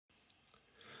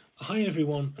Hi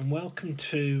everyone, and welcome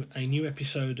to a new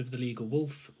episode of The Legal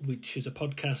Wolf, which is a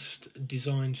podcast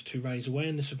designed to raise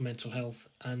awareness of mental health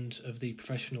and of the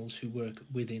professionals who work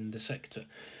within the sector.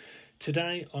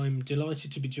 Today I'm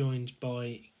delighted to be joined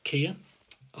by Kia.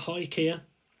 Hi Kia.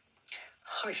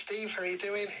 Hi Steve, how are you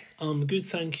doing? I'm good,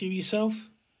 thank you.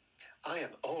 Yourself? I am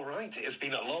all right. It's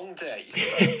been a long day,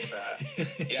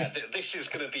 but this is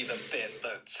going to be the bit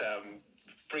that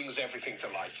brings everything to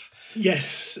life.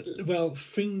 Yes, well,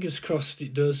 fingers crossed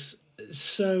it does.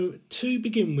 So, to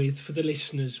begin with, for the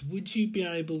listeners, would you be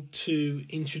able to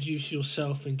introduce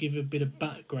yourself and give a bit of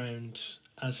background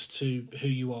as to who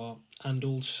you are and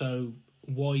also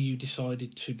why you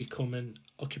decided to become an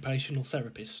occupational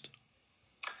therapist?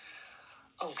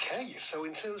 Okay, so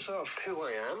in terms of who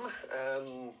I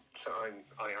am,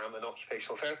 I am an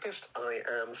occupational therapist. I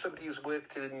am somebody who's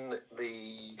worked in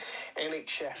the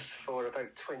NHS for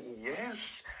about 20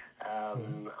 years.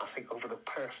 I think over the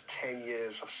past 10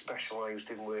 years I've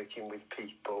specialised in working with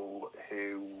people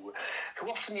who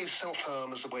often use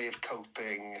self-harm as a way of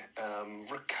coping,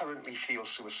 recurrently feel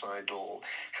suicidal,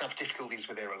 have difficulties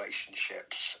with their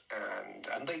relationships,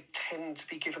 and they tend to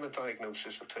be given a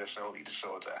diagnosis of personality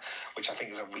disorder, which I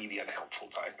think is a really unhelpful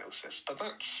diagnosis. But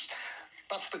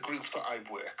that's the group that I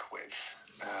work with.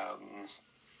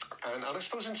 And I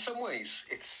suppose in some ways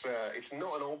it's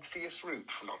not an obvious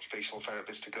route for an occupational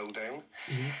therapist to go down.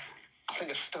 Mm-hmm. I think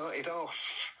I started off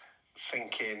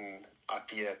thinking I'd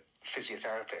be a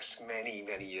physiotherapist many,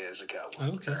 many years ago.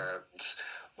 Okay. And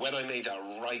when I made a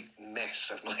right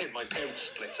mess of my parents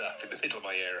split up in the middle of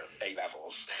my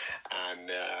A-levels,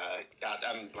 and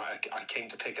I came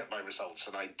to pick up my results,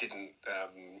 and I didn't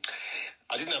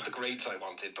have the grades I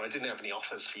wanted, but I didn't have any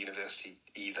offers for university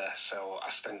either. So I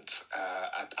spent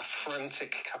a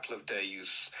frantic couple of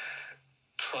days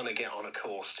trying to get on a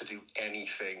course to do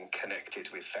anything connected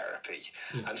with therapy.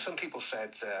 Yeah. And some people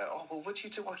said, would you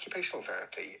do occupational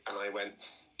therapy? And I went,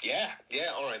 yeah,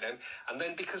 all right then. And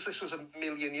then because this was a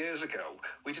million years ago,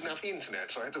 we didn't have the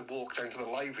internet, so I had to walk down to the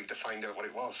library to find out what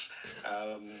it was.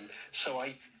 So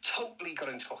I totally got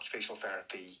into occupational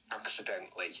therapy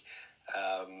accidentally.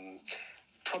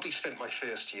 Probably spent my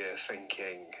first year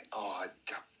thinking, I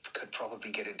could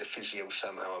probably get into physio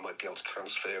somehow. I might be able to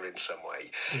transfer in some way.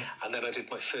 Yeah. And then I did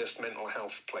my first mental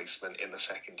health placement in the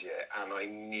second year, and I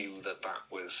knew that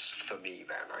was for me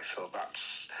then. I thought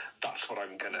that's what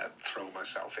I'm going to throw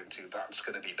myself into. That's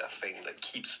going to be the thing that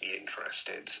keeps me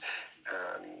interested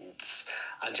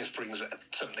and just brings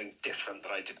something different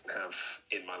that I didn't have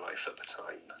in my life at the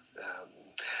time.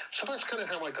 So that's kind of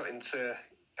how I got into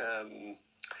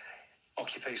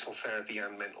occupational therapy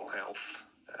and mental health.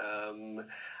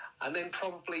 And then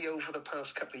probably over the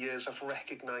past couple of years, I've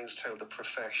recognised how the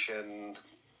profession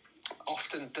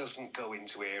often doesn't go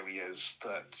into areas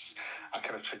that are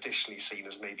kind of traditionally seen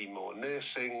as maybe more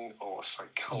nursing or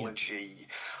psychology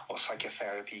or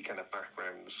psychotherapy kind of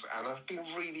backgrounds. And I've been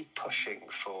really pushing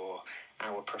for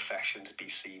our profession to be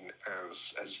seen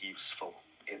as useful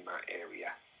in that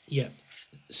area. Yeah.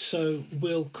 So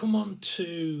we'll come on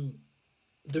to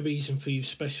the reason for you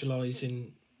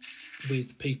specialising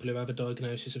with people who have a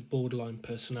diagnosis of borderline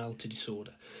personality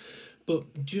disorder.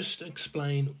 But just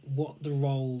explain what the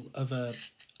role of a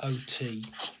OT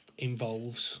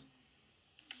involves.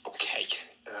 Okay.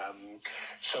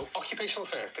 So occupational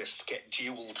therapists get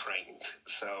dual trained.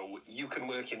 So you can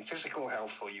work in physical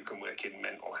health or you can work in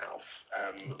mental health,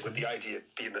 with the idea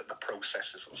being that the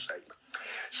process is the same.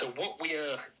 So what we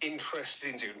are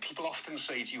interested in doing, people often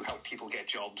say, do you help people get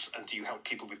jobs and do you help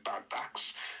people with bad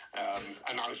backs?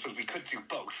 And I suppose we could do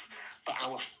both, but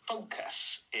our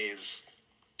focus is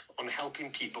on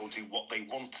helping people do what they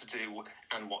want to do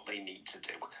and what they need to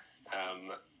do.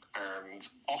 And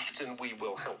often we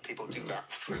will help people do that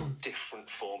through different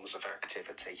forms of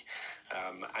activity.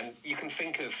 And you can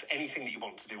think of anything that you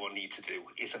want to do or need to do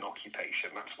is an occupation.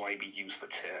 That's why we use the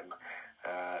term.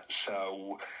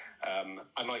 So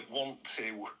I might want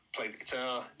to play the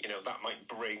guitar, that might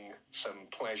bring some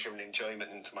pleasure and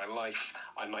enjoyment into my life.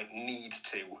 I might need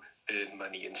to earn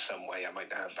money in some way. I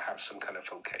might have some kind of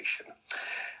vocation.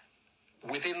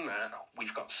 Within that,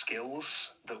 we've got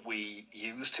skills that we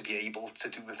use to be able to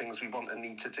do the things we want and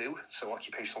need to do. So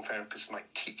occupational therapists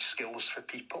might teach skills for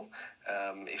people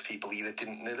if people either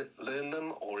didn't learn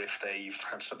them or if they've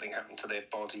had something happen to their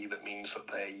body that means that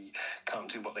they can't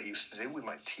do what they used to do. We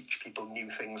might teach people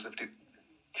new things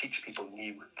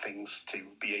to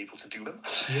be able to do them.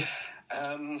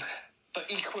 Yeah. But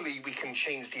equally, we can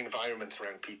change the environment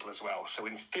around people as well. So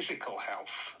in physical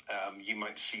health, you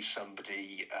might see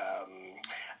somebody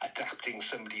adapting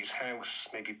somebody's house,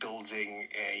 maybe building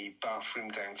a bathroom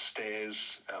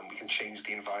downstairs. We can change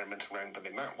the environment around them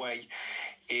in that way.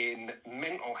 In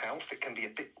mental health, it can be a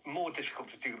bit more difficult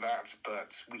to do that,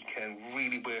 but we can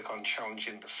really work on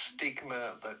challenging the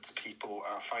stigma that people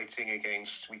are fighting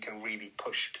against. We can really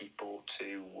push people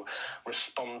to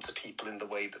respond to people in the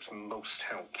way that's most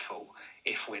helpful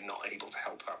if we're not able to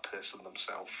help that person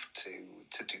themselves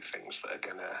to do things that are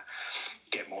going to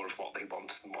get more of what they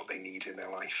want and what they need in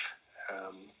their life.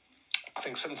 I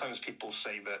think sometimes people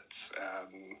say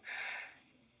that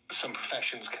some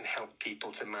professions can help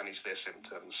people to manage their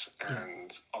symptoms,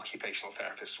 and occupational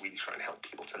therapists really try and help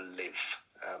people to live,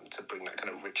 to bring that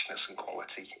kind of richness and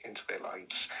quality into their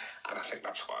lives. And I think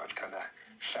that's what I've kind of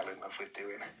fell in love with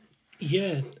doing.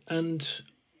 Yeah, and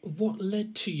what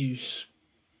led to you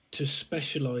to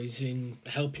specialise in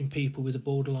helping people with a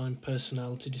borderline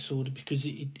personality disorder? Because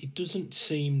it doesn't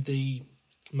seem the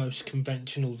most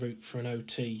conventional route for an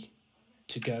OT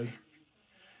to go.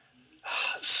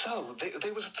 So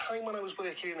there was a time when I was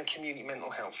working in a community mental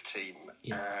health team,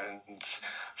 and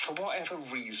for whatever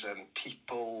reason,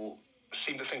 people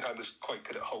seemed to think I was quite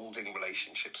good at holding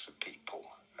relationships with people.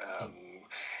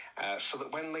 So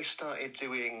that when they started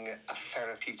doing a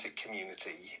therapeutic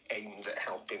community aimed at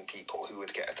helping people who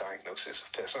would get a diagnosis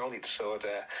of personality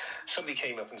disorder, somebody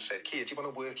came up and said, "Keir, do you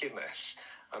want to work in this?"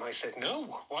 And I said,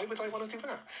 "No, why would I want to do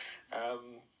that?"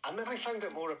 And then I found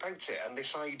out more about it, and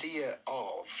this idea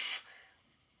of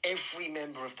every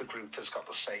member of the group has got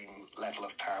the same level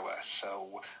of power.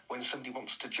 So when somebody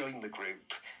wants to join the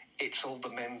group, it's all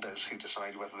the members who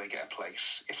decide whether they get a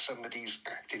place. If somebody's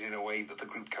acted in a way that the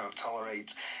group can't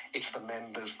tolerate, it's the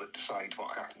members that decide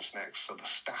what happens next. So the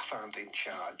staff aren't in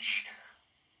charge.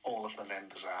 All of the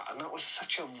members are. And that was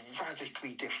such a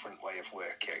radically different way of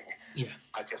working. Yeah.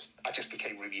 I just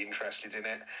became really interested in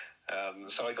it.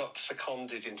 So I got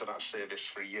seconded into that service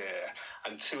for a year,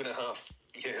 and 2.5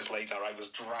 years later I was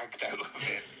dragged out of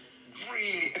it,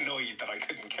 really annoyed that I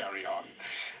couldn't carry on.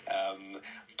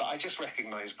 But I just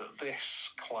recognised that this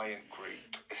client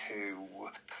group who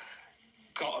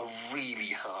got a really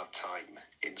hard time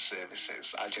in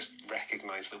services, I just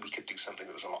recognised that we could do something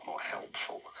that was a lot more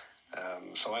helpful.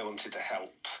 So I wanted to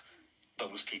help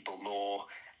those people more,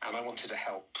 and I wanted to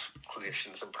help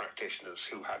clinicians and practitioners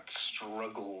who had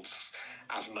struggled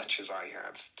as much as I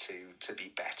had to be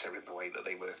better in the way that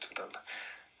they worked with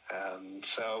them.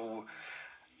 So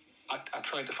I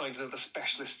tried to find another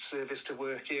specialist service to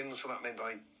work in, so that meant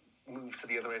I moved to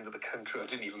the other end of the country. I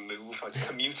didn't even move, I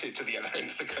commuted to the other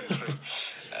end of the country.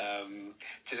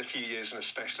 Did a few years in a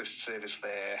specialist service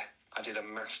there. I did a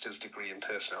master's degree in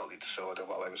personality disorder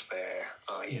while I was there.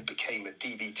 I became a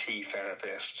DBT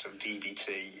therapist. So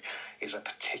DBT is a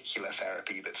particular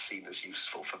therapy that's seen as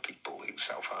useful for people who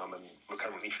self-harm and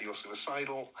recurrently feel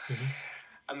suicidal. Mm-hmm.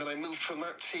 And then I moved from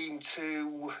that team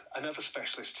to another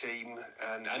specialist team,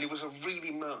 and it was a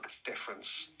really marked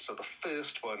difference. So the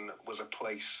first one was a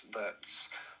place that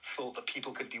thought that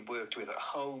people could be worked with at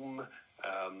home,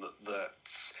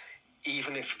 that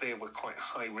even if there were quite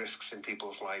high risks in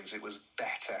people's lives, it was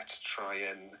better to try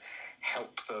and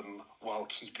help them while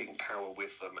keeping power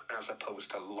with them, as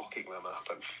opposed to locking them up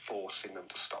and forcing them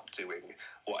to stop doing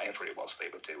whatever it was they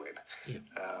were doing.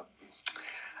 Yeah.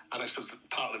 And I suppose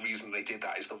part of the reason they did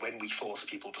that is that when we force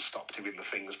people to stop doing the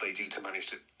things they do to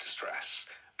manage distress,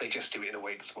 they just do it in a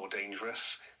way that's more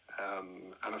dangerous.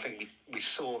 And I think we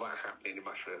saw that happening in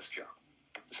my first job,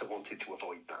 so wanted to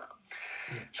avoid that.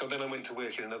 Yeah. So then I went to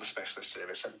work in another specialist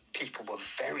service, and people were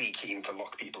very keen to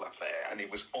lock people up there, and it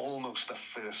was almost a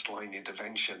first-line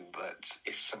intervention that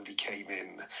if somebody came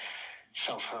in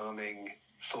self-harming,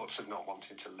 thoughts of not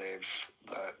wanting to live,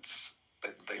 that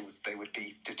they would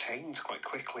be detained quite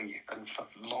quickly and for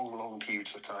long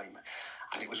periods of time.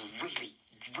 And it was really,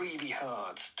 really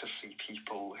hard to see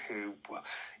people who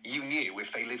you knew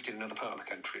if they lived in another part of the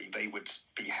country, they would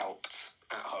be helped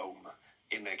at home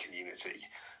in their community.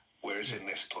 Whereas in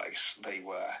this place, they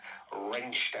were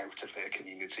wrenched out of their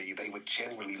community. They would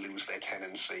generally lose their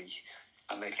tenancy,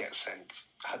 and they'd get sent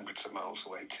hundreds of miles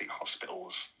away to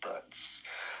hospitals that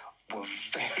were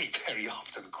very, very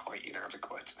often quite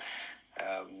inadequate.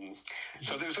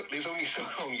 So there's only so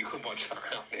long you can watch that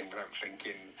happening without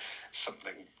thinking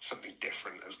something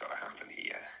different has got to happen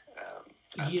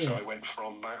here. So I went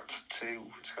from that to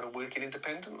kind of working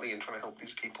independently and trying to help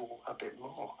these people a bit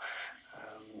more.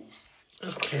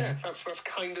 Okay. So that's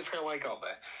kind of how I got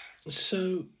there.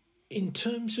 So in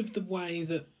terms of the way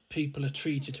that people are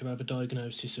treated who have a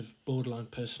diagnosis of borderline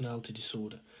personality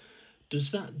disorder,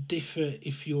 does that differ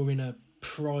if you're in a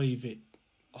private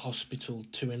hospital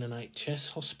to an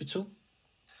NHS hospital?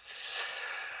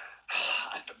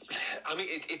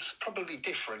 mean, it's probably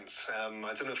different. I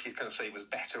don't know if you'd kind of say it was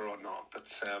better or not,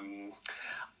 but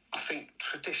I think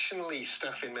traditionally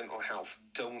staff in mental health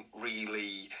don't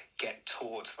really get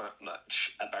taught that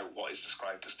much about what is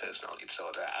described as personality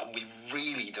disorder, and we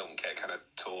really don't get kind of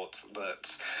taught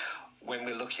that when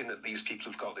we're looking at these people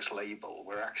who've got this label,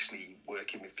 we're actually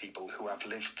working with people who have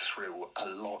lived through a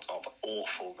lot of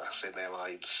awfulness in their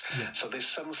lives. Yeah. So there's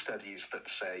some studies that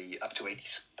say up to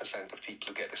 80% of people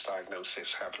who get this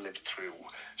diagnosis have lived through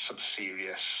some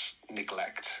serious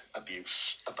neglect,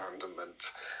 abuse,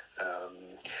 abandonment.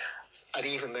 And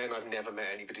even then, I've never met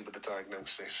anybody with a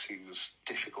diagnosis whose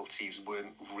difficulties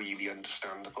weren't really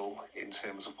understandable in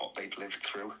terms of what they've lived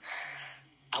through.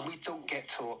 And we don't get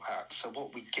taught that. So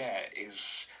what we get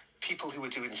is people who are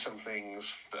doing some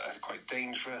things that are quite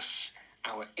dangerous.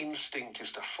 Our instinct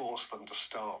is to force them to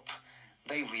stop.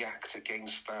 They react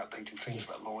against that. They do things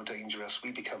that are more dangerous.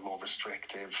 We become more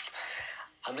restrictive.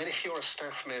 And then if you're a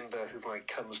staff member who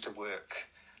comes to work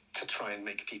to try and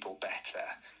make people better,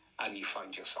 and you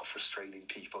find yourself restraining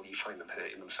people, you find them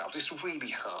hurting themselves, it's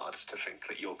really hard to think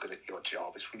that you're good at your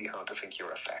job. It's really hard to think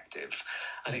you're effective.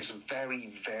 And it's very,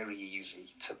 very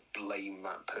easy to blame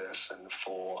that person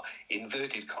for,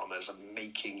 inverted commas,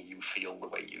 making you feel the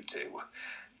way you do.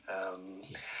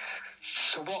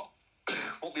 So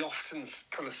what we often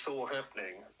kind of saw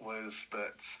happening was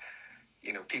that,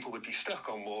 people would be stuck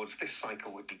on wards, this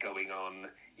cycle would be going on.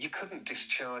 You couldn't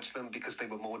discharge them because they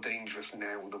were more dangerous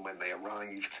now than when they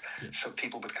arrived. Yeah. So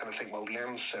people would kind of think, well, the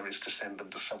answer is to send them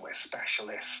to somewhere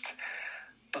specialist.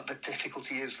 But the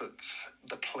difficulty is that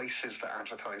the places that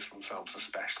advertise themselves as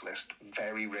specialist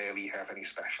very rarely have any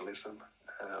specialism.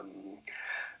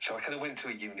 So I kind of went to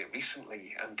a unit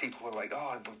recently and people were like,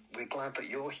 oh, we're glad that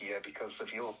you're here because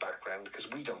of your background, because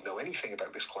we don't know anything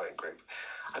about this client group.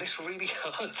 And it's really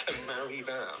hard to marry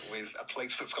that with a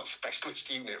place that's got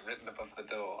specialist unit written above the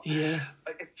door. Yeah.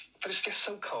 But it's just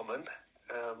so common.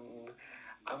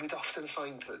 And we'd often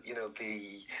find that,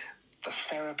 the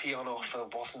therapy on offer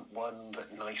wasn't one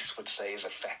that NICE would say is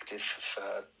effective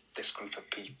for this group of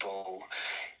people.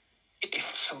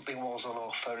 If something was on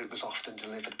offer, it was often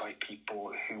delivered by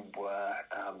people who were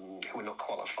not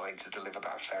qualified to deliver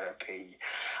that therapy.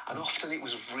 And often it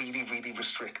was really, really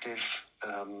restrictive.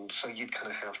 So you'd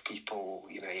kind of have people,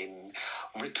 in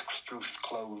rip-proof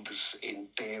clothes, in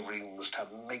bare rooms to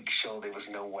make sure there was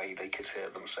no way they could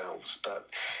hurt themselves. But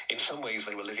in some ways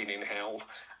they were living in hell.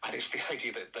 And it's the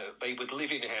idea that they would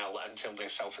live in hell until their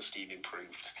self-esteem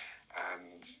improved.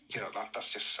 And,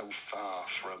 that's just so far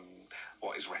from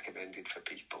what is recommended for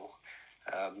people.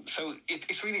 So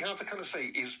it's really hard to kind of say,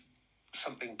 is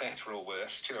something better or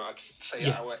worse? I'd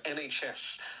say our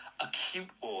NHS acute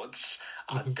wards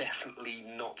are definitely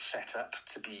not set up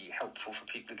to be helpful for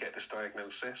people who get this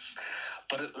diagnosis.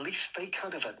 But at least they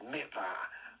kind of admit that.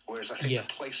 Whereas I think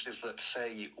the places that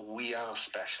say we are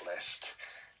specialist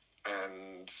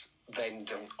and then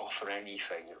don't offer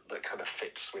anything that kind of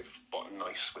fits with what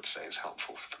NICE would say is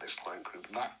helpful for this client group,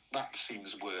 that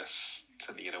seems worse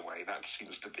to me in a way. That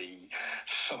seems to be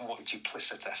somewhat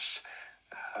duplicitous.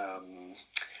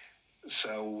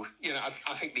 So,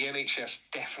 I think the NHS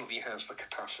definitely has the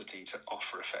capacity to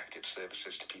offer effective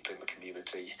services to people in the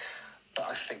community.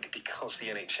 But I think because the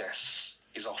NHS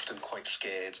is often quite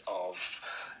scared of,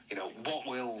 what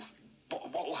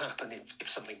will happen if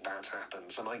something bad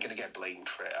happens? Am I going to get blamed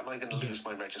for it? Am I going to lose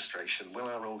my registration? Will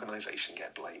our organisation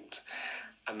get blamed?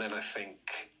 And then I think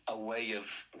a way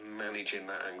of managing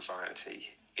that anxiety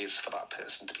is for that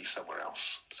person to be somewhere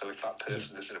else. So if that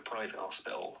person is in a private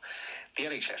hospital, the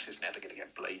NHS is never going to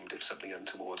get blamed if something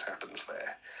untoward happens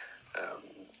there.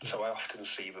 So I often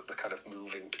see that the kind of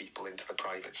moving people into the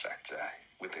private sector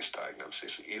with this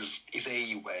diagnosis is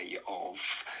a way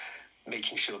of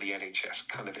making sure the NHS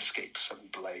kind of escapes some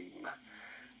blame.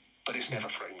 But it's never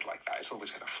framed like that. It's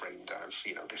always kind of framed as,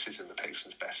 this is in the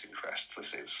patient's best interest.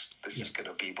 This is going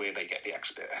to be where they get the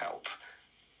expert help,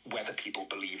 whether people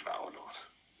believe that or not.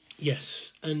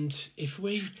 Yes, and if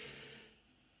we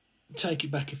take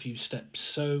it back a few steps,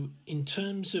 so in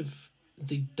terms of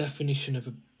the definition of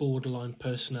a borderline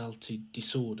personality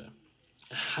disorder,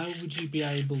 how would you be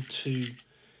able to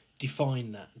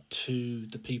define that to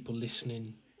the people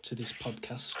listening to this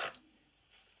podcast?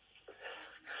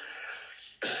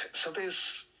 So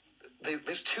there's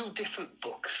two different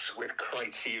books with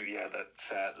criteria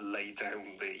that lay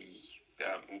down the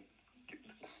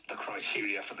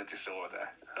criteria for the disorder.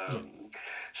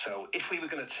 So if we were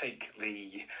going to take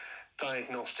the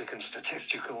Diagnostic and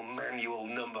Statistical Manual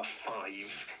number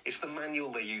 5. It's the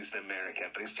manual they use in America,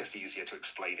 but it's just easier to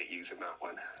explain it using that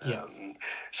one. Yeah.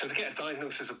 So to get a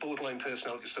diagnosis of borderline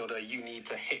personality disorder, you need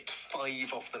to hit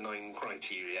 5 of the 9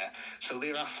 criteria. So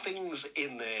there are things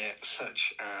in there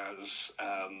such as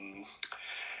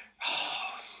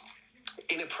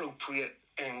inappropriate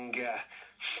anger,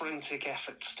 frantic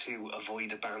efforts to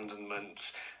avoid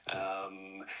abandonment,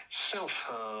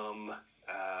 self-harm,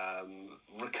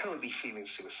 recurrently feeling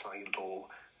suicidal,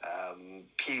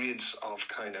 periods of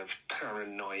kind of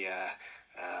paranoia,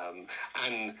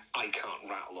 and I can't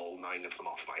rattle all 9 of them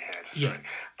off my head. Yeah. Right?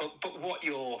 But what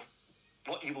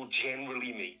you will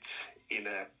generally meet in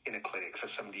a clinic for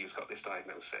somebody who's got this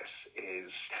diagnosis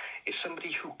is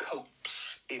somebody who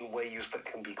copes in ways that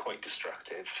can be quite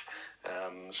destructive.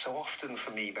 So often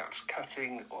for me that's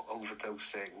cutting or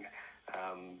overdosing,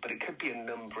 but it could be a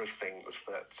number of things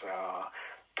that are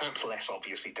perhaps less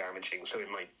obviously damaging. So it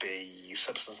might be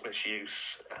substance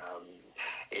misuse,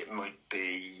 it might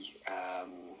be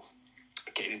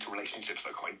getting into relationships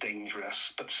that are quite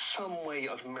dangerous, but some way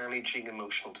of managing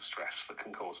emotional distress that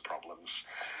can cause problems.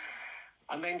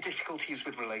 And then difficulties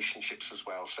with relationships as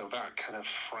well. So that kind of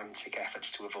frantic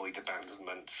efforts to avoid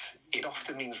abandonment. It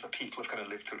often means that people have kind of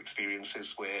lived through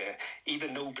experiences where either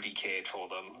nobody cared for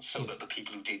them, so that the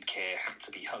people who did care had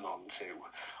to be hung on to,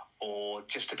 or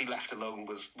just to be left alone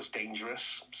was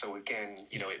dangerous. So again,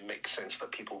 it makes sense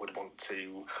that people would want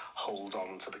to hold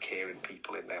on to the caring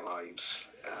people in their lives.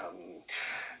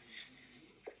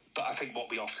 But I think what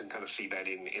we often kind of see then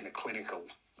in a clinical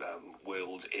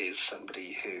world is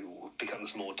somebody who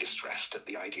becomes more distressed at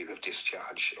the idea of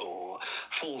discharge, or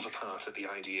falls apart at the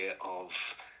idea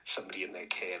of somebody in their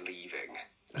care leaving.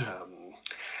 Yeah.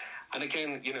 And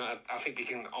again, I think we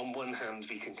can, on one hand,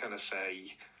 we can kind of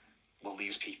say, well,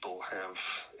 these people have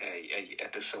a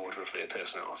disorder of their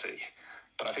personality.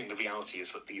 But I think the reality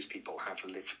is that these people have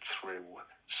lived through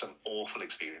some awful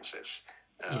experiences.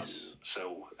 Yes.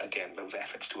 So again, those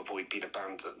efforts to avoid being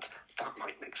abandoned, that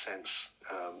might make sense.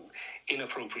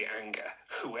 Inappropriate anger,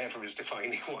 whoever is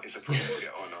defining what is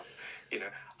appropriate or not,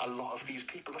 a lot of these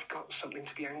people have got something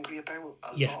to be angry about.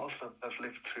 A lot of them have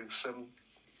lived through some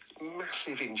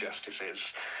massive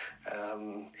injustices.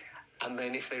 And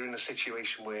then if they're in a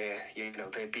situation where,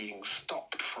 they're being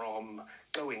stopped from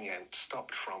going out,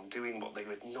 stopped from doing what they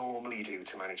would normally do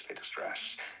to manage their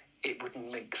distress, it would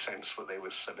make sense that there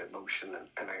was some emotion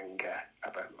and anger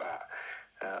about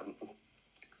that.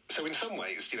 So in some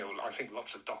ways, I think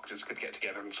lots of doctors could get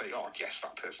together and say, oh, yes,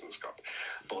 that person's got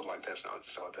borderline personality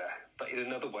disorder. But in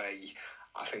another way,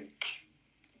 I think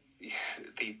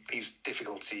these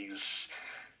difficulties,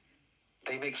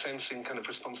 they make sense in kind of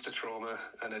response to trauma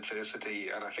and adversity,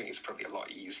 and I think it's probably a lot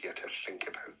easier to think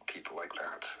about people like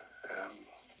that.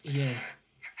 Yeah.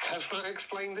 Has that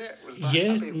explained it? Was that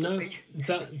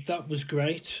that was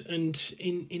great. And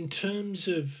in terms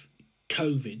of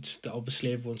COVID, that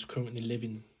obviously everyone's currently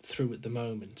living through at the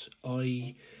moment,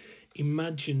 I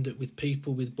imagine that with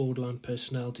people with borderline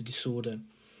personality disorder,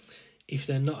 if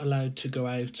they're not allowed to go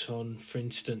out on, for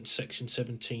instance, Section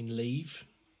 17 leave,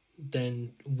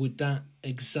 then would that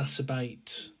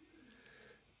exacerbate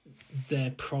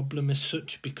their problem as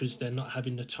such, because they're not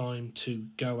having the time to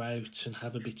go out and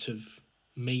have a bit of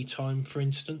me time, for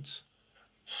instance?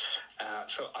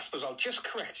 So I suppose I'll just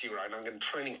correct you, Ryan. I'm going to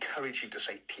try and encourage you to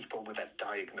say people with a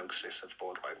diagnosis of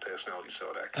borderline personality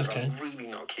disorder, because I'm really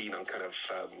not keen on kind of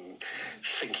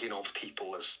thinking of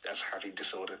people as having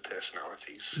disordered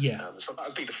personalities. Yeah. So that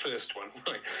would be the first one.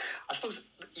 Right. I suppose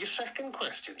your second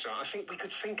question, so I think we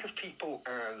could think of people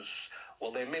as,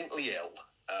 well, they're mentally ill.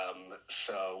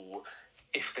 So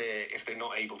if they're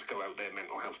not able to go out, their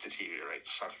mental health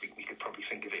deteriorates. I think we could probably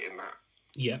think of it in that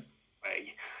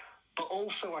way. But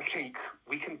also, I think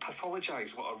we can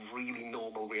pathologise what are really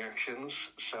normal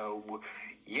reactions. So,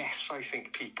 yes, I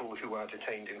think people who are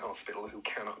detained in hospital who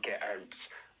cannot get out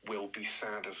will be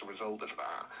sad as a result of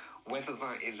that. Whether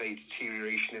that is a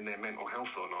deterioration in their mental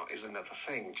health or not is another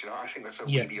thing. Do you know, I think that's a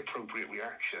really appropriate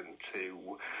reaction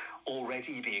to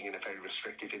already being in a very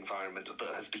restrictive environment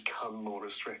that has become more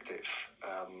restrictive,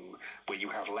 where you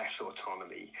have less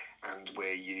autonomy and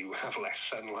where you have less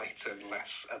sunlight and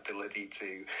less ability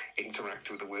to interact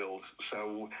with the world.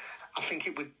 So I think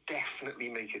it would definitely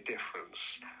make a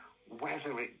difference.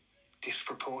 Whether it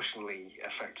disproportionately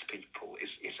affects people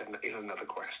is another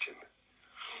question.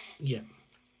 Yeah.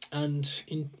 And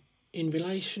in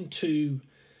relation to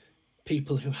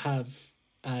people who have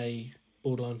a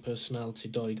borderline personality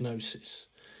diagnosis,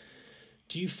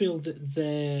 do you feel that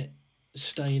their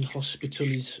stay in hospital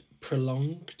is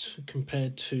prolonged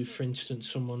compared to, for instance,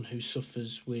 someone who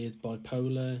suffers with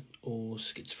bipolar or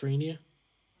schizophrenia?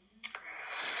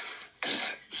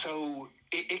 So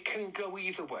it can go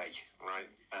either way, right?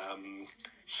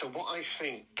 So what I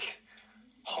think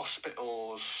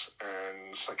hospitals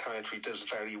and psychiatry does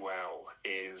very well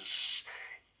is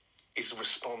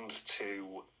respond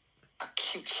to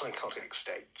acute psychotic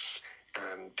states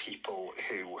and people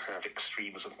who have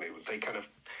extremes of mood. They kind of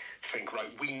think, right,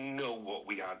 we know what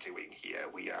we are doing here.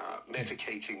 We are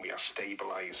medicating, we are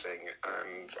stabilising,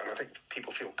 and I think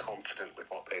people feel confident with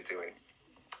what they're doing.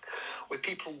 With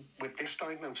people with this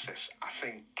diagnosis, I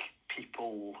think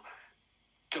people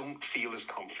don't feel as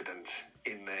confident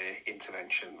in their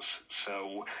interventions.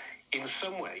 So in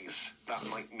some ways, that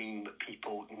might mean that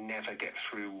people never get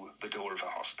through the door of a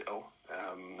hospital.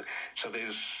 So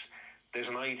there's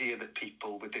an idea that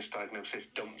people with this diagnosis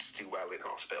don't do well in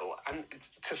hospital. And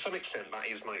to some extent, that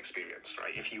is my experience,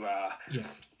 right? If you are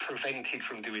prevented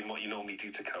from doing what you normally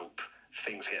do to cope,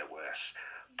 things get worse.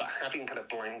 But having kind of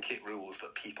blanket rules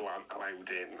that people aren't allowed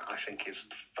in, I think is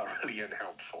thoroughly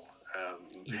unhelpful.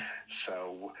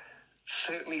 So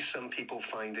certainly some people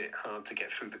find it hard to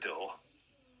get through the door.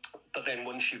 But then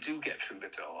once you do get through the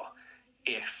door,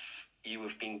 if you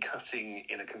have been cutting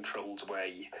in a controlled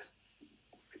way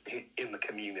in the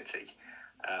community,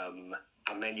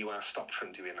 and then you are stopped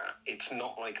from doing that, it's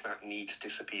not like that need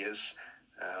disappears.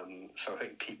 So I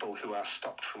think people who are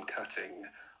stopped from cutting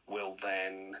will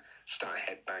then start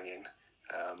headbanging,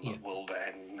 will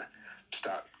then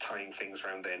start tying things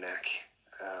around their neck.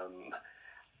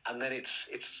 And then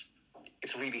it's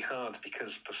really hard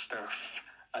because the staff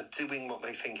are doing what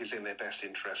they think is in their best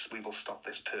interest. We will stop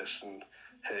this person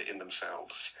hurting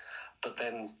themselves. But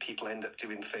then people end up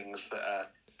doing things that are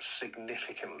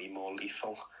significantly more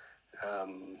lethal.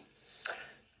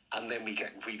 And then we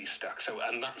get really stuck.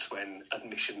 And that's when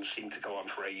admissions seem to go on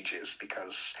for ages,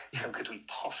 because how could we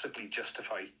possibly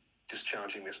justify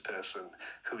discharging this person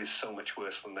who is so much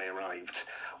worse than they arrived?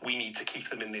 We need to keep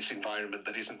them in this environment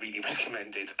that isn't really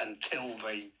recommended until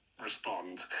they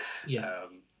respond.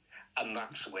 And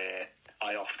that's where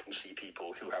I often see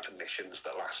people who have admissions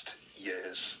that last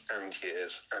years and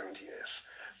years and years.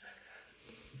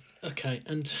 Okay,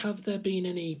 and have there been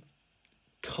any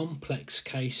complex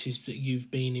cases that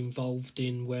you've been involved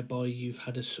in whereby you've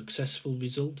had a successful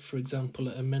result, for example,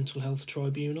 at a mental health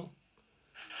tribunal?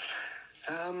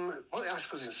 Well, I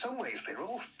suppose in some ways they're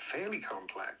all fairly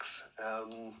complex.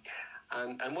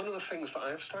 And one of the things that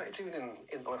I've started doing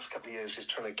in the last couple of years is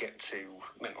trying to get to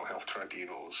mental health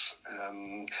tribunals.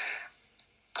 And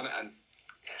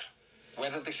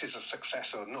whether this is a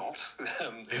success or not,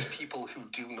 there's people who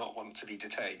do not want to be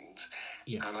detained.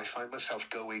 And I find myself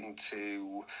going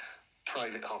to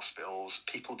private hospitals.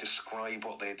 People describe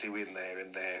what they're doing there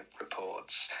in their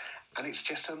reports, and it's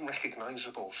just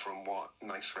unrecognisable from what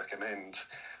NICE recommend.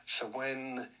 So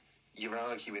when you're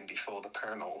arguing before the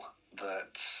panel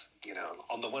that, you know,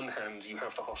 on the one hand, you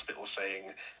have the hospital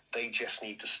saying they just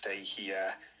need to stay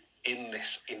here in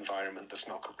this environment that's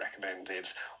not recommended,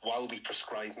 while we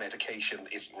prescribe medication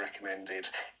that isn't recommended,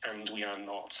 and we are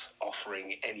not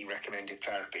offering any recommended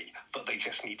therapy, but they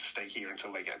just need to stay here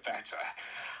until they get better.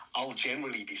 I'll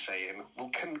generally be saying, well,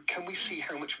 can we see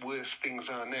how much worse things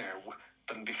are now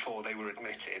than before they were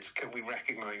admitted? Can we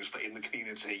recognise that in the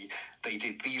community they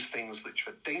did these things which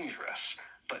were dangerous,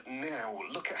 but now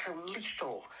look at how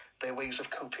lethal their ways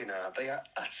of coping are. They are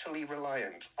utterly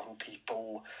reliant on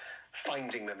people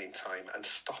finding them in time and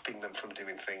stopping them from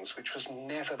doing things, which was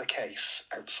never the case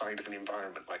outside of an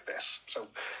environment like this. So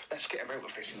let's get them out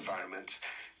of this environment.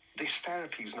 This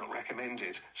therapy is not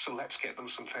recommended, so let's get them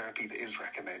some therapy that is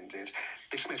recommended.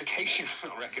 This medication is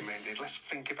not recommended. Let's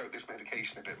think about this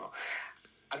medication a bit more.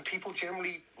 And people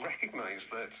generally recognise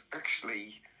that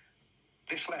actually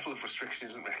this level of restriction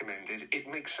isn't recommended. It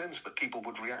makes sense that people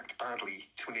would react badly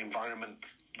to an environment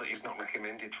that is not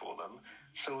recommended for them.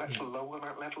 So let's lower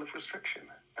that level of restriction.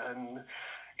 And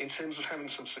in terms of having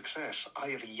some success, I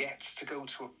have yet to go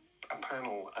to a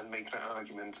panel and make that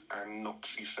argument and not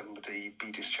see somebody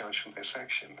be discharged from their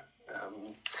section.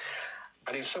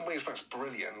 And in some ways that's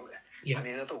brilliant. And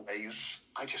in other ways,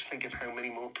 I just think of how many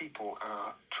more people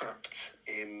are trapped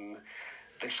in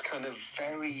this kind of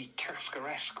very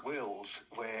Kafkaesque world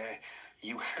where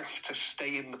you have to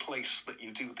stay in the place that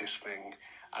you do this thing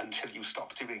until you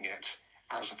stop doing it,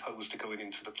 as opposed to going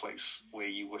into the place where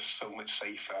you were so much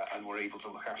safer and were able to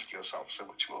look after yourself so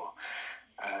much more.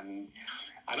 And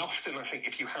often I think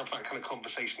if you have that kind of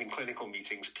conversation in clinical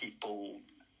meetings, people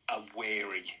are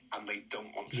wary and they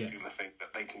don't want to do the thing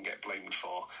that they can get blamed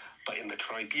for. But in the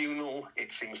tribunal,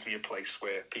 it seems to be a place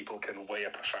where people can weigh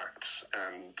up the facts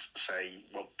and say,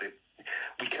 well,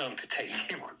 we can't detain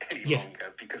you any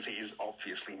longer because he is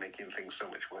obviously making things so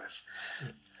much worse.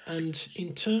 Yeah. And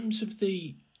in terms of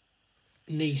the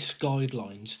NICE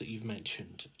guidelines that you've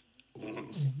mentioned,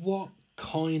 what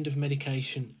kind of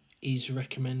medication is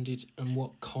recommended and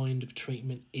what kind of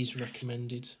treatment is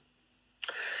recommended?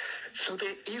 So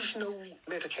there is no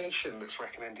medication that's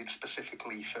recommended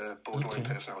specifically for borderline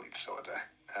personality disorder.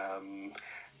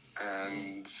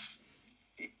 And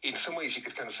in some ways you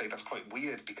could kind of say that's quite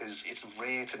weird because it's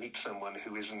rare to meet someone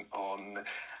who isn't on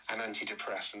an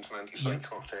antidepressant, an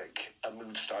antipsychotic, a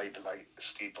mood stabilizer,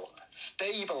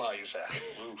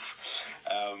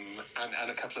 and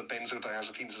a couple of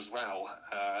benzodiazepines as well.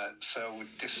 So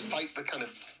despite the kind of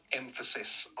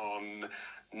emphasis on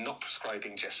not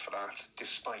prescribing just for that,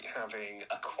 despite having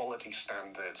a quality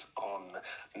standard on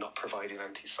not providing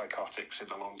antipsychotics in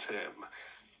the long term,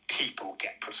 people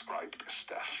get prescribed this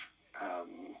stuff.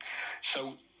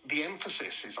 So the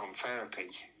emphasis is on therapy.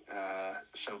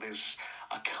 So there's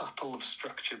a couple of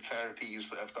structured therapies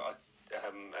that have got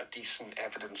a decent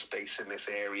evidence base in this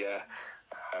area.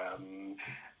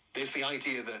 There's the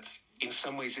idea that in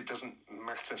some ways it doesn't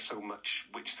matter so much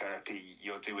which therapy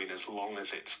you're doing as long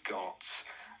as it's got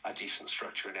a decent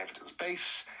structure and evidence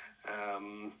base.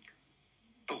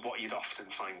 But what you'd often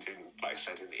find in, like I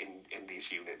said, in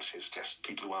these units is just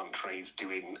people who aren't trained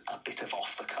doing a bit of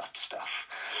off-the-cuff stuff.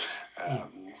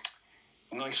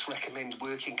 NICE recommend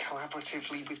working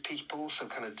collaboratively with people, so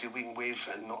kind of doing with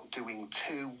and not doing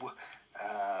to.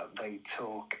 They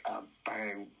talk about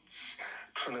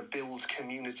trying to build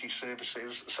community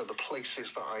services. So the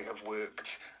places that I have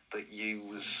worked that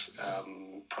use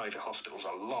private hospitals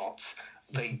a lot,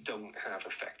 they don't have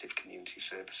effective community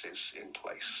services in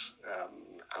place,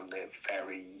 and they're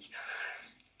very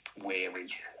wary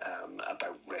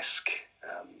about risk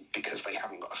because they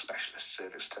haven't got a specialist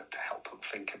service to help them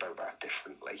think about that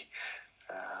differently.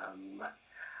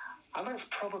 And that's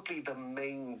probably the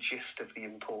main gist of the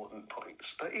important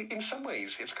points. But in some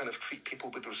ways, it's kind of treat people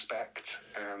with respect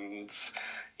and,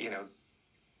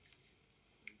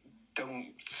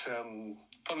 don't...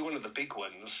 probably one of the big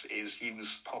ones is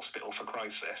use hospital for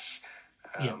crisis,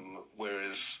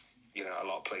 whereas, a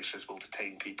lot of places will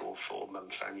detain people for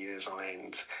months and years on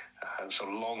end, so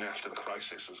long after the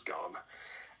crisis has gone.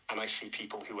 And I see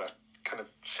people who are kind of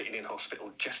sitting in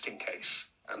hospital just in case,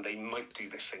 and they might do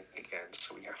this thing again,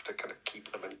 so we have to kind of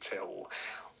keep them until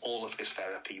all of this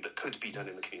therapy that could be done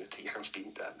in the community has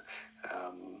been done.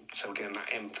 So again, that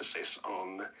emphasis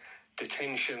on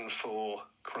detention for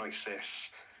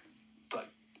crisis, but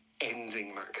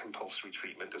ending that compulsory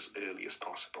treatment as early as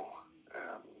possible,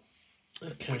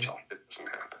 which often doesn't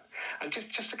happen. And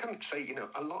just to kind of say,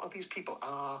 a lot of these people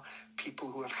are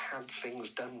people who have had things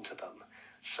done to them.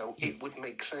 So it would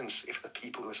make sense if the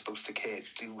people who are supposed to care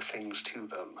do things to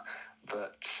them,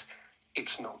 that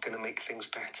it's not going to make things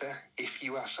better. If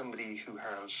you are somebody who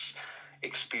has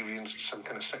experienced some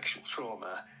kind of sexual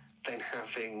trauma, then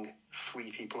having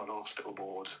 3 people on a hospital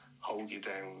ward hold you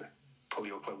down, pull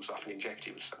your clothes off and inject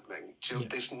you with something.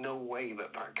 There's no way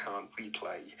that can't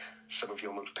replay some of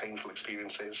your most painful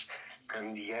experiences,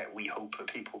 and yet we hope that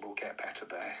people will get better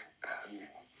there.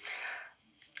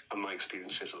 And my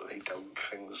experience is that they don't.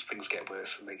 Things get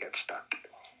worse and they get stuck.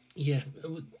 Yeah,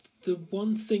 the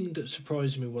one thing that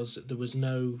surprised me was that there was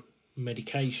no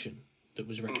medication that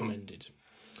was recommended,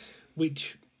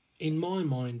 which in my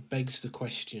mind begs the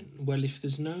question, well, if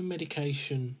there's no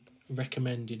medication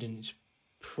recommended and it's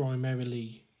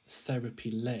primarily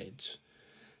therapy-led,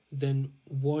 then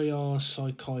why are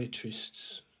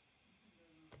psychiatrists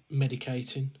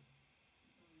medicating?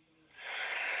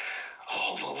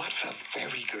 Oh, well, that's a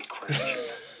very good question.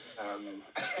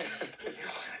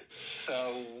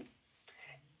 So,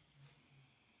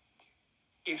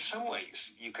 in some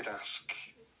ways, you could ask...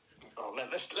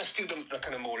 let's do the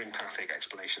kind of more empathic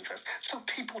explanation first. So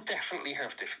people definitely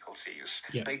have difficulties.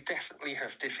 Yeah. They definitely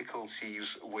have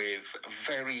difficulties with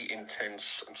very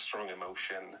intense and strong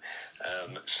emotion.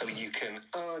 So you can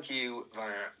argue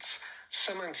that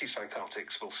some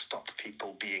antipsychotics will stop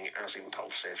people being as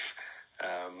impulsive.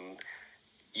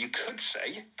 You could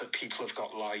say that people have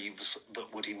got lives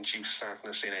that would induce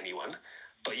sadness in anyone,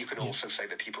 but you can also say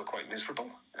that people are quite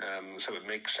miserable. So it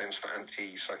makes sense that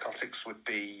antipsychotics would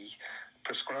be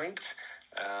prescribed.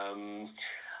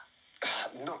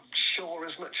 Not sure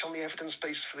as much on the evidence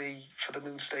base for the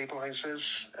mood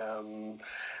stabilizers.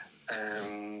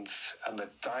 And the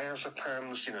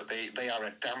diazepams, they are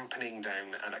a dampening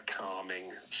down and a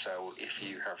calming. So if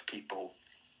you have people,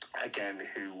 again,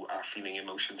 who are feeling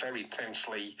emotion very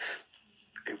intensely,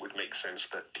 it would make sense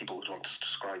that people would want to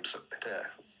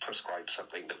prescribe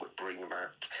something that would bring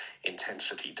that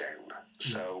intensity down.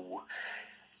 So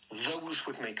those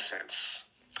would make sense.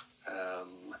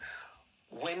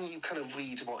 When you kind of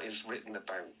read what is written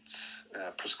about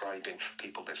prescribing for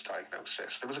people with this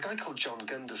diagnosis, there was a guy called John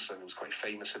Gunderson who was quite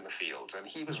famous in the field, and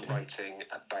he was writing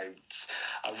about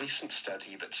a recent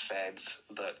study that said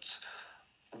that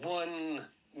one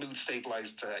mood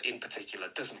stabilizer in particular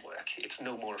doesn't work. It's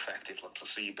no more effective than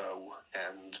placebo,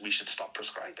 and we should stop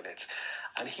prescribing it.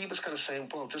 And he was kind of saying,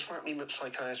 well, does that mean that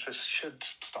psychiatrists should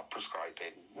stop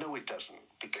prescribing? No, it doesn't,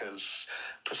 because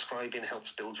prescribing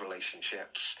helps build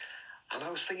relationships. And I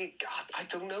was thinking, God, I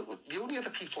don't know. The only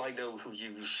other people I know who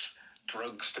use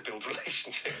drugs to build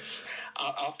relationships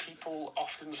are people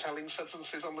often selling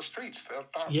substances on the street.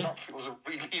 That feels a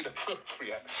really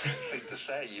inappropriate thing to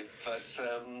say. But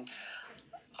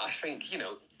I think,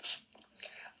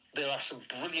 there are some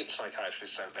brilliant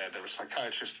psychiatrists out there. There are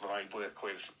psychiatrists that I work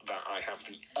with that I have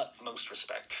the utmost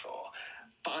respect for.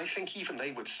 But I think even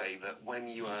they would say that when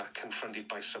you are confronted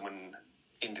by someone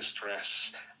in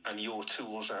distress and your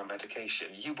tools are medication,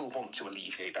 you will want to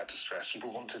alleviate that distress. You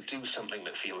will want to do something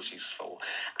that feels useful.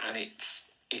 And it's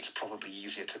probably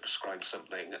easier to prescribe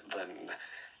something than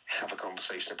have a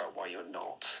conversation about why you're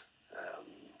not.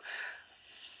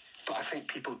 But I think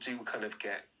people do kind of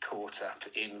get caught up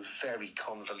in very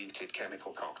convoluted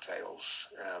chemical cocktails.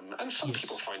 And some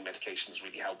people find medications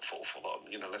really helpful for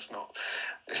them. Let's not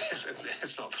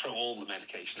throw all the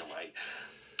medication away.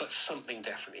 But something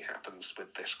definitely happens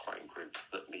with this client group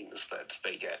that means that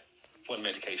they get one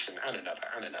medication and another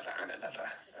and another and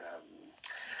another.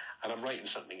 And I'm writing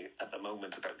something at the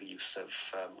moment about the use of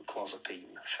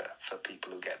clozapine for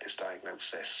people who get this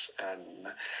diagnosis,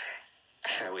 and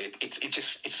how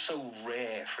it's so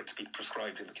rare for it to be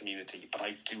prescribed in the community, but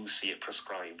I do see it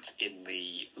prescribed in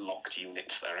the locked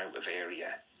units that are out of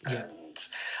area.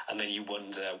 And then you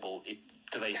wonder, well,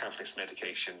 do they have this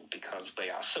medication because they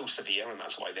are so severe and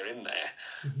that's why they're in there?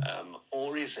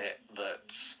 Or is it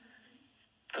that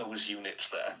those units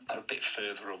that are a bit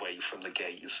further away from the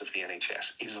gaze of the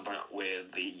NHS, is that where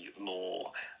the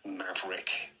more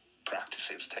maverick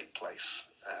practices take place?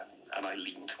 And I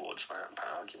lean towards that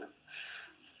argument.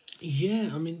 Yeah,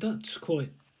 I mean, that's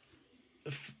quite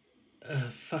a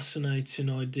fascinating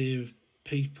idea of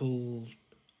people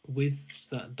with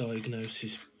that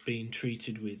diagnosis being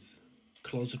treated with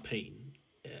clozapine.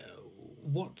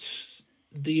 What's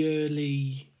the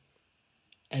early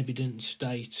evidence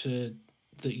data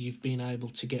that you've been able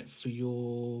to get for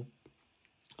your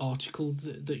article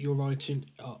that you're writing?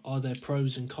 Are there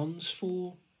pros and cons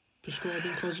for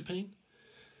prescribing clozapine?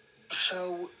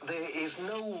 So there is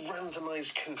no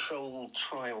randomised controlled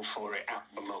trial for it at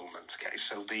the moment, okay?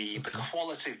 So the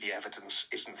quality of the evidence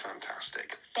isn't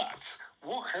fantastic. But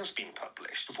what has been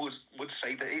published would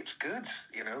say that it's good.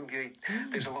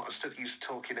 There's a lot of studies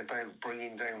talking about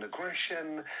bringing down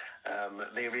aggression.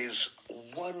 There is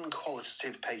one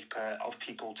qualitative paper of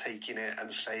people taking it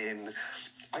and saying,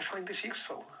 I find this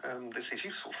useful. This is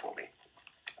useful for me.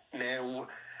 Now,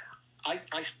 I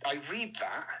read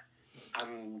that,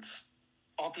 and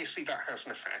obviously that has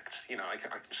an effect. I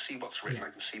can see what's written, I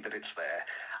can see that it's there.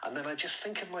 And then I just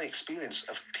think of my experience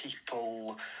of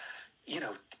people,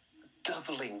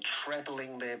 doubling,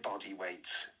 trebling their body weight.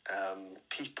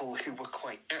 People who were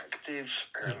quite active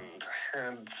and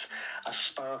had a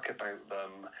spark about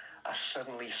them are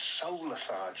suddenly so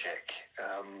lethargic.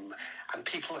 And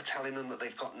people are telling them that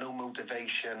they've got no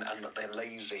motivation and that they're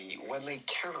lazy when they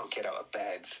cannot get out of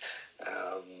bed.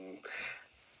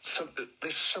 So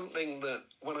there's something that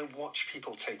when I watch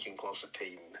people taking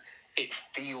clozapine, it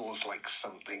feels like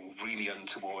something really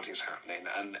untoward is happening,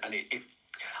 and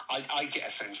I get a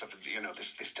sense of,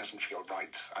 this doesn't feel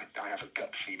right. I have a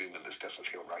gut feeling that this doesn't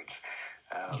feel right.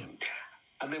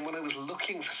 And then when I was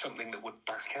looking for something that would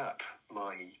back up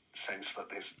my sense that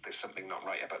there's something not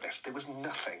right about this, there was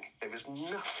nothing. There was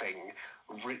nothing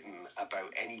written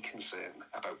about any concern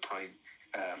about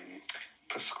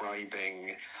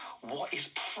prescribing what is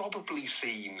probably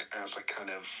seen as a kind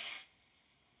of,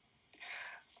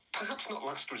 perhaps not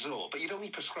last resort, but you'd only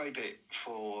prescribe it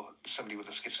for somebody with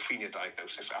a schizophrenia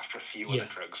diagnosis after a few other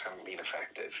drugs haven't been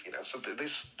effective. So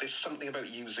there's something about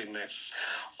using this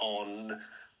on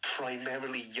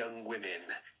primarily young women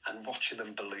and watching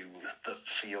them balloon that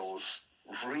feels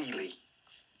really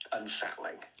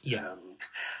unsettling.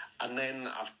 And then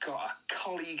I've got a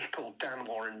colleague called Dan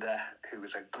Warrender, who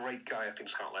is a great guy up in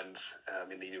Scotland,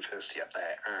 in the university up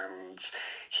there, and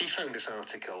he found this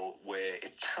article where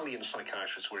Italian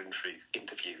psychiatrists were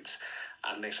interviewed,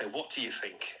 and they say, what do you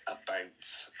think about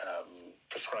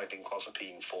prescribing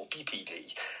clozapine for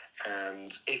BPD,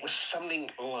 and it was something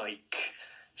like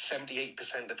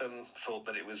 78% of them thought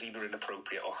that it was either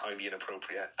inappropriate or highly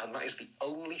inappropriate, and that is the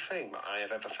only thing that I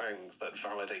have ever found that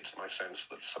validates my sense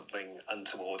that something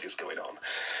untoward is going on.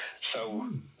 So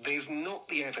there's not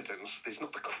the evidence, there's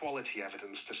not the quality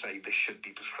evidence to say this should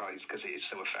be prescribed because it is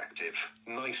so effective.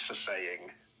 Nicer saying,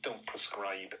 don't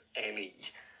prescribe any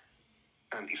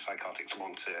antipsychotics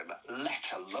long term,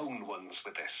 let alone ones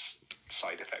with this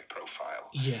side effect profile.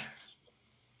 Yeah.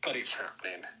 But it's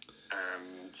happening,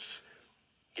 and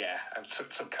yeah, I'm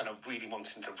so kind of really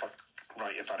wanting to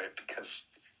write about it because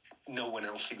no one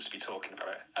else seems to be talking about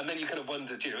it. And then you kind of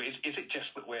wonder, is it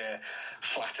just that we're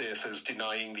flat earthers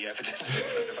denying the evidence in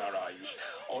front of our eyes?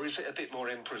 Or is it a bit more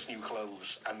Emperor's New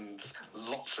Clothes and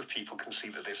lots of people can see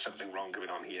that there's something wrong going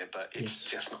on here, but it's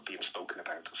just not being spoken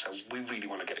about? So we really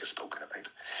want to get it spoken about.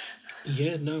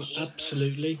 Yeah, no,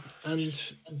 absolutely.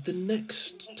 And the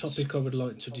next topic I would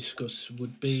like to discuss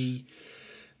would be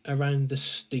around the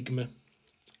stigma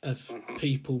of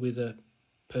people with a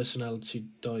personality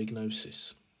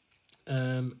diagnosis.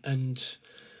 And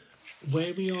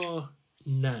where we are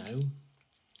now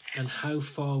and how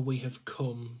far we have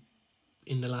come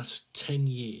in the last 10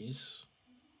 years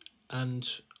and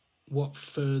what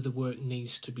further work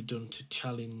needs to be done to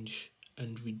challenge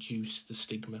and reduce the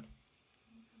stigma.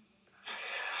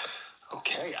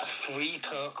 Okay, a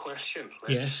 3-part question.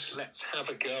 Let's have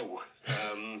a go.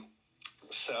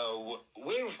 So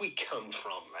where have we come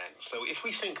from then? So if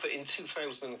we think that in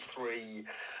 2003,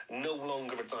 no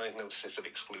longer a diagnosis of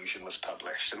exclusion was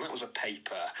published, and that was a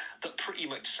paper that pretty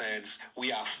much said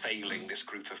we are failing this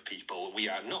group of people, we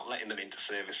are not letting them into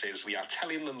services, we are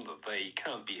telling them that they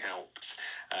can't be helped,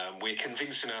 we're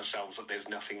convincing ourselves that there's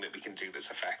nothing that we can do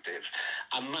that's effective.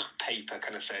 And that paper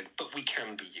kind of said, but we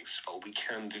can be useful, we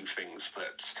can do things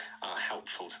that are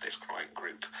helpful to this client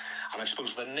group. And I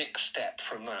suppose the next step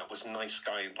from that was NICE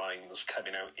guidelines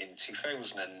coming out in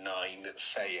 2009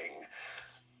 saying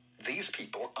these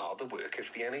people are the work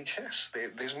of the NHS.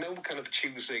 There's no kind of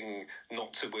choosing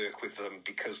not to work with them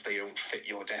because they don't fit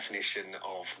your definition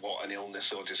of what an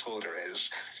illness or disorder is.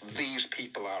 These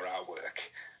people are our work.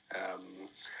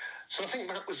 So I think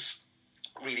that was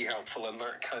really helpful, and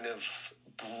that kind of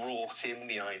brought in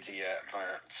the idea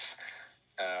that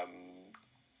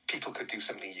people could do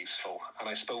something useful. And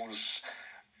I suppose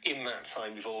in that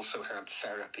time, we've also had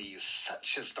therapies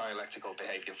such as dialectical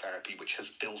behavioural therapy, which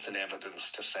has built an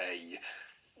evidence to say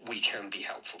we can be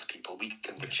helpful to people. We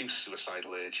can reduce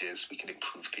suicidal urges. We can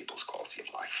improve people's quality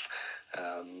of life.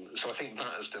 So I think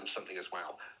that has done something as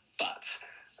well. But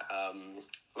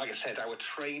like I said, our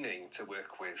training to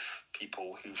work with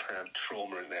people who've had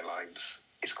trauma in their lives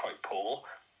is quite poor.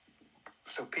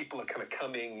 So people are kind of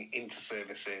coming into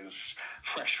services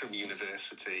fresh from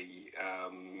university,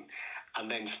 and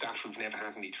then staff who've never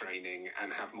had any training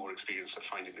and have more experience of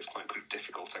finding this client group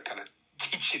difficult are kind of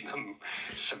teaching them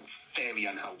some fairly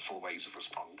unhelpful ways of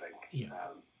responding. Yeah.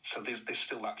 So there's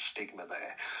still that stigma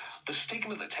there. The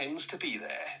stigma that tends to be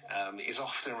there is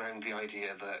often around the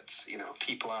idea that,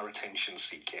 people are attention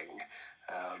seeking.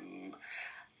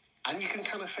 And you can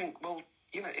kind of think, well,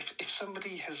 if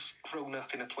somebody has grown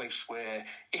up in a place where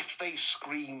if they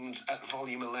screamed at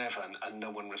volume 11 and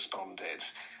no one responded,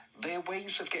 their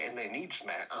ways of getting their needs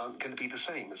met aren't going to be the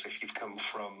same as if you've come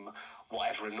from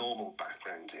whatever a normal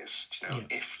background is.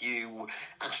 If you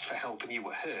asked for help and you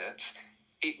were hurt,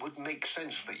 it would make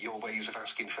sense that your ways of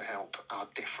asking for help are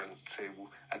different to,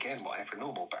 again, whatever a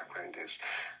normal background is.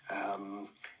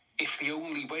 If the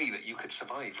only way that you could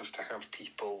survive was to have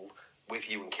people with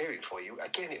you and caring for you,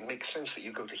 again, it makes sense that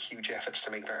you go to huge efforts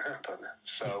to make that happen.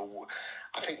 So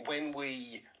I think when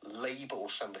we label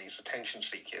somebody's attention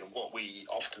seeking, what we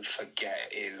often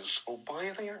forget is, well, why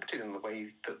are they acting in the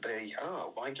way that they are?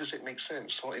 Why does it make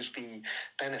sense? What is the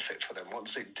benefit for them? What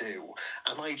does it do?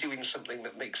 Am I doing something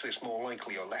that makes this more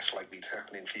likely or less likely to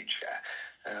happen in future?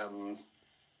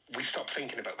 We stop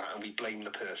thinking about that and we blame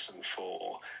the person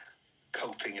for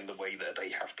coping in the way that they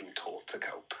have been taught to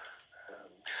cope.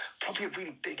 Probably a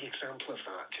really big example of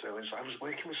that, is I was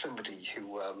working with somebody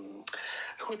who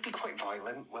would be quite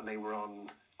violent when they were on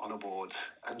a ward,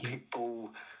 and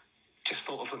people just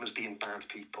thought of them as being bad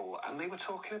people. And they were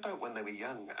talking about when they were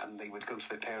young, and they would go to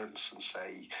their parents and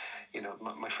say,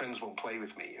 my friends won't play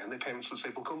with me. And their parents would say,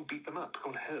 well, go and beat them up, go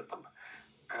and hurt them.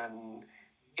 And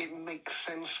it makes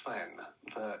sense then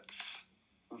that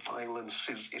violence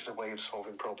is a way of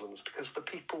solving problems, because the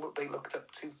people that they looked up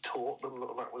to taught them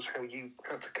that was how you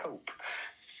had to cope.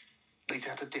 They'd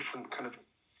had a different kind of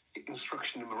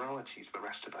instruction in morality to the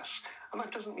rest of us. And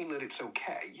that doesn't mean that it's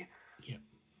okay,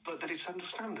 but that it's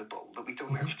understandable, that we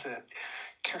don't have to,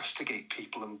 castigate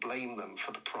people and blame them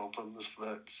for the problems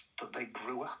that they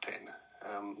grew up in,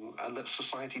 and that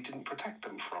society didn't protect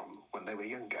them from when they were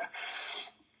younger.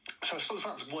 So I suppose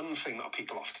that's one thing that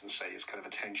people often say is kind of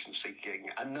attention-seeking.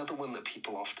 Another one that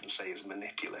people often say is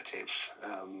manipulative.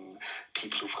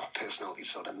 People who've got personalities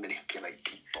sort of manipulate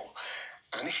people.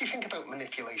 And if you think about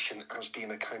manipulation as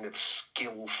being a kind of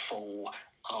skillful,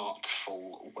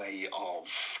 artful way of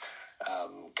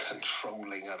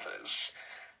controlling others,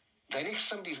 then if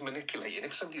somebody's manipulating,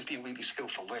 if somebody's being really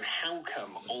skillful, then how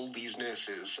come all these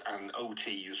nurses and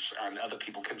OTs and other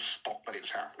people can spot that it's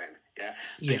happening? Yeah?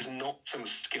 There's not some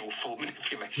skillful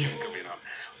manipulation going on.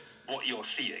 What you're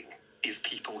seeing is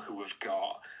people who have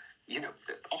got,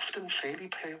 often fairly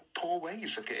poor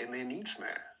ways of getting their needs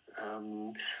met.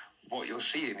 What you're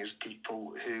seeing is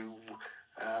people who,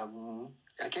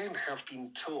 again, have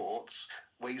been taught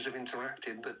ways of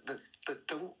interacting that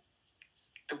don't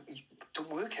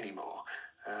work anymore.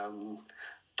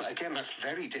 But again, that's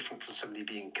very different from somebody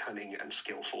being cunning and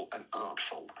skillful and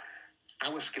artful.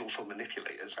 Our skillful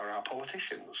manipulators are our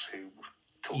politicians who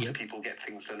talk to people, get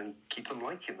things done, and keep them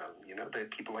liking them. They're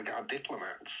people like our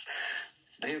diplomats.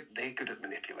 They're good at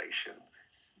manipulation.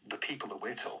 The people that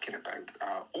we're talking about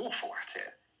are awful at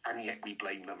it, and yet we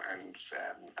blame them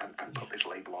and put this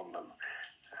label on them.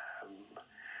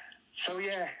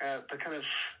 The kind of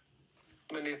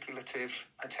manipulative,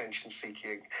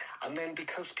 attention-seeking, and then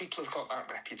because people have got that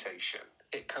reputation,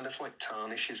 it kind of like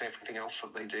tarnishes everything else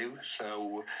that they do.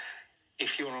 So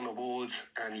if you're on a ward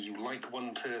and you like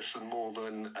one person more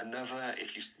than another,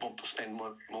 if you want to spend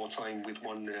more time with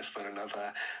one nurse than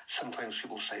another, sometimes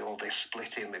people say, they're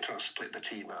splitting, they're trying to split the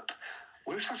team up.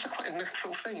 Whereas that's quite a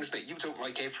natural thing, isn't it? You don't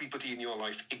like everybody in your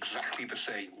life exactly the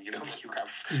same. You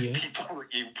have people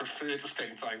that you prefer to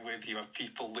spend time with, you have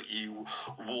people that you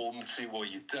warm to or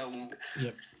you don't.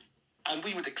 Yep. And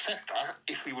we would accept that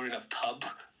if we were in a pub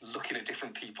looking at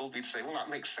different people. We'd say, well, that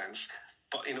makes sense.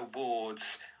 But in a ward,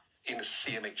 in a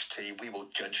CMHT, we will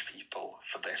judge people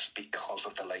for this because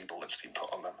of the label that's been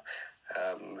put on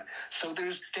them. So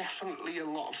there's definitely a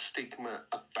lot of stigma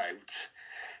about.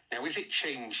 Now, is it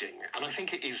changing? And I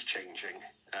think it is changing.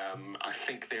 I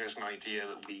think there is an idea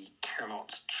that we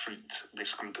cannot treat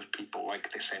this group of people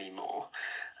like this anymore.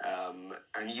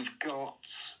 And you've got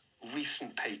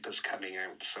recent papers coming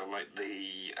out. So, like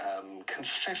the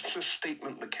consensus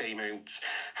statement that came out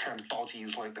had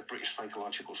bodies like the British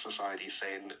Psychological Society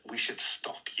saying we should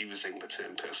stop using the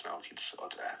term personality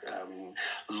disorder.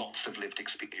 Lots of lived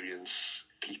experience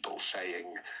people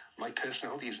saying, my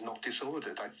personality is not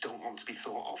disordered. I don't want to be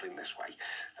thought of in this way.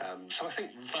 So I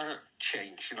think that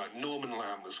changed. Norman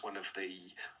Lamb was one of the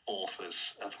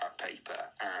authors of that paper,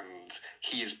 and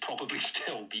he is probably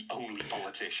still the only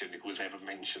politician who has ever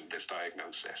mentioned this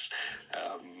diagnosis.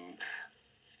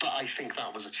 But I think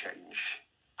that was a change.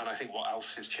 And I think what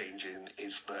else is changing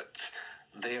is that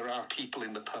there are people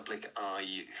in the public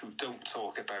eye who don't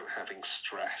talk about having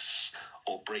stress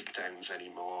or breakdowns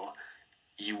anymore.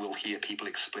 You will hear people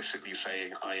explicitly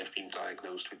saying, I have been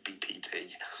diagnosed with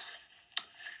BPD.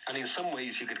 And in some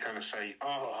ways you could kind of say,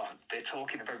 they're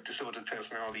talking about disordered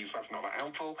personalities, that's not that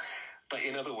helpful. But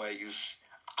in other ways,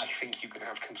 I think you can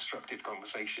have constructive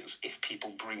conversations if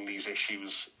people bring these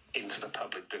issues into the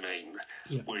public domain,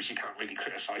 whereas you can't really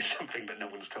criticise something that no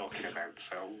one's talking about.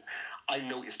 So I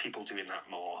notice people doing that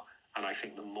more, and I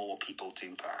think the more people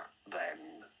do that,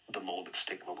 then the more that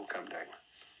stigma will come down.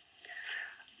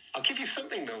 I'll give you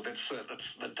something, though,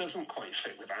 that doesn't quite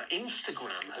fit with that.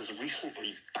 Instagram has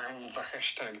recently banned the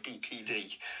hashtag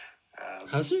BPD.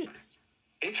 Has it?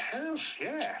 It has,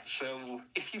 yeah. So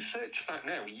if you search that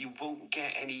now, you won't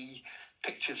get any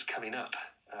pictures coming up.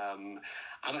 And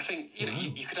I think,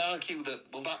 you could argue that,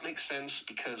 well, that makes sense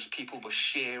because people were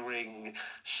sharing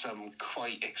some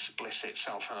quite explicit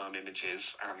self-harm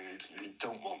images, and we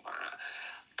don't want that.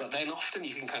 But then often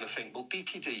you can kind of think, well,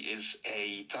 BPD is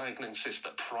a diagnosis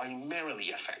that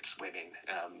primarily affects women.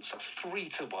 So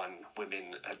 3-1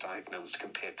 women are diagnosed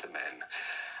compared to men.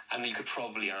 And you could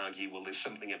probably argue, well, there's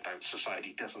something about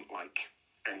society doesn't like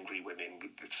angry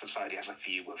women. Society has a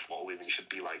view of what women should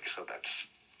be like, so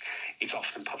it's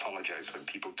often pathologized when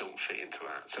people don't fit into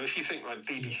that. So if you think like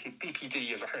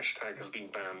BPD as a hashtag has been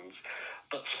banned,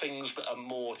 but things that are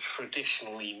more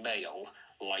traditionally male,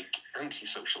 like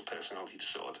antisocial personality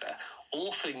disorder,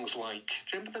 or things like,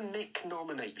 do you remember the Nick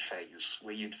Nominate phase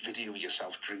where you'd video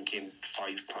yourself drinking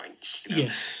 5 pints?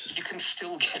 Yes. You can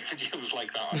still get videos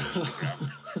like that on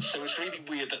Instagram. So it's really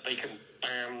weird that they can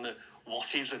ban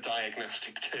what is a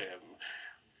diagnostic term,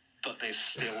 but there's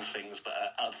still things that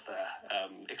are other,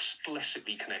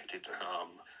 explicitly connected to harm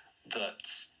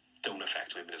that don't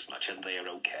affect women as much, and they're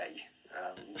okay.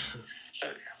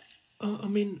 I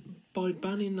mean, by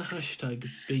banning the hashtag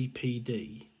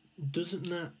BPD, doesn't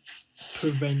that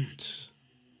prevent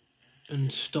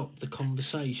and stop the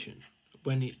conversation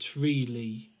when it's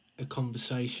really a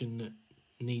conversation that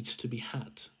needs to be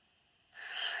had?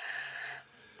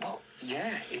 Well,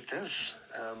 yeah, it does.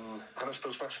 And I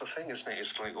suppose that's the thing, isn't it?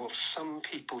 It's like, well, some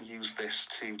people use this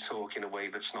to talk in a way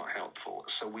that's not helpful,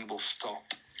 so we will stop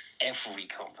every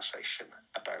conversation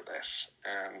about this.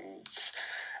 And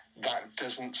that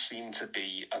doesn't seem to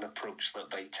be an approach that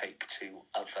they take to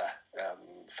other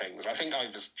things. I think I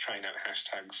was trying out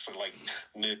hashtags for, like,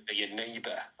 murder your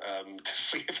neighbour to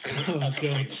see if there were other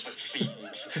things that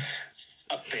seems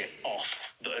a bit off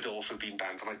that had also been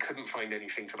banned, and I couldn't find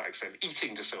anything to that extent.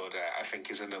 Eating disorder, I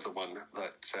think, is another one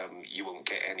that you won't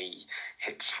get any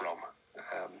hits from.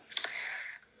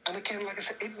 And again, like I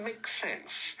said, it makes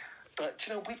sense. But,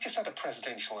 you know, we've just had a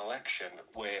presidential election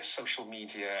where social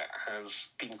media has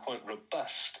been quite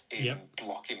robust in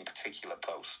blocking particular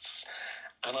posts.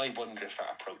 And I wonder if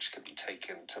that approach can be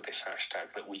taken to this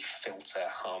hashtag, that we filter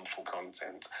harmful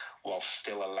content while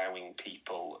still allowing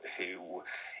people who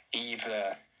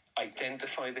either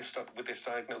identify with this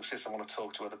diagnosis and want to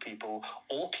talk to other people,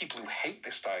 or people who hate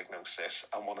this diagnosis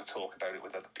and want to talk about it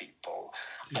with other people.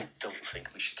 I don't think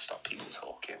we should stop people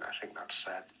talking. I think that's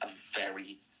a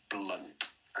very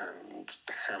blunt and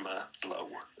hammer blow,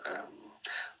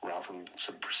 rather than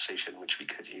some precision which we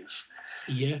could use.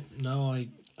 Yeah, no, I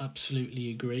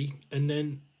absolutely agree. And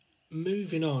then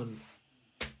moving on,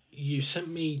 you sent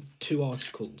me 2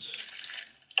 articles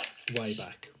way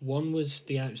back. One was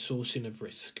the outsourcing of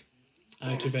risk,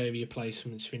 out of area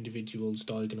placements for individuals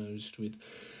diagnosed with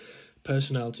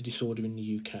personality disorder in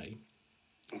the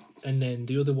UK. And then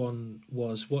the other one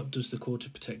was, what does the Court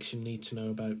of Protection need to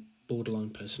know about borderline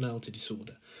personality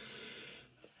disorder?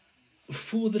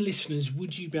 For the listeners,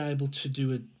 would you be able to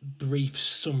do a brief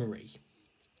summary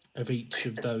of each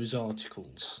of those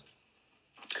articles?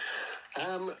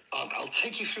 I'll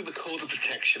take you through the Court of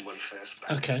Protection one first.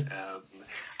 Okay.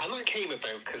 And that came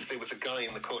about because there was a guy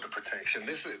in the Court of Protection.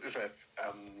 There's a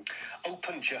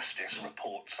open justice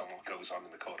reports on what goes on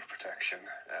in the Court of Protection.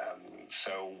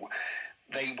 So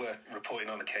they were reporting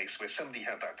on a case where somebody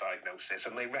had that diagnosis,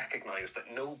 and they recognised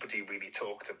that nobody really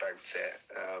talked about it,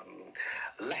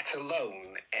 let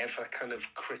alone ever kind of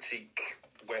critique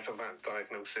whether that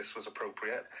diagnosis was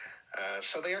appropriate.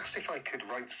 So they asked if I could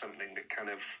write something that kind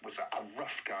of was a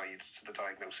rough guide to the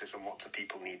diagnosis and what do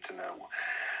people need to know.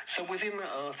 So within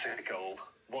that article,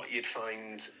 what you'd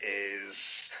find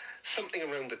is something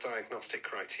around the diagnostic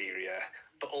criteria,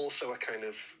 but also a kind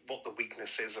of what the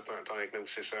weaknesses of that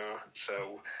diagnosis are.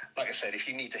 So, like I said, if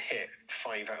you need to hit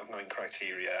 5 out of 9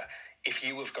 criteria, if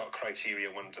you have got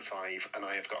criteria 1 to 5 and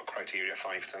I have got criteria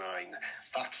 5 to 9,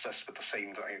 that's us with the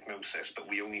same diagnosis, but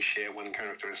we only share one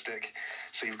characteristic.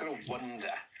 So you've got to wonder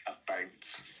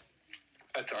about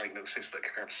a diagnosis that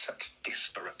can have such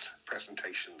disparate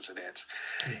presentations in it.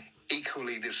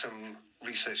 Equally, there's some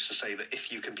research to say that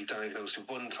if you can be diagnosed with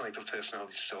one type of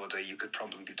personality disorder, you could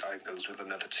probably be diagnosed with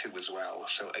another 2 as well.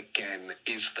 So again,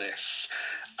 is this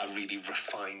a really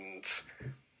refined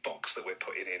box that we're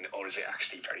putting in, or is it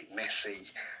actually very messy?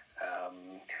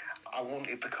 I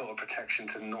wanted the Court of Protection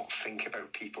to not think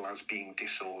about people as being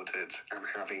disordered and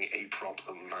having a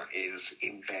problem that is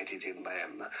embedded in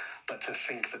them, but to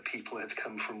think that people had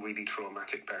come from really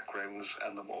traumatic backgrounds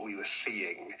and that what we were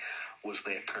seeing was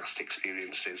their past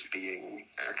experiences being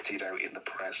acted out in the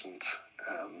present,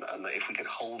 and that if we could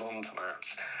hold on to that,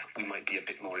 we might be a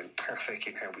bit more empathic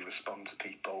in how we respond to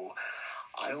people.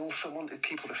 I also wanted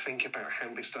people to think about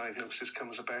how this diagnosis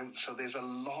comes about. So there's a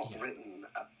lot written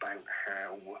about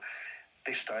how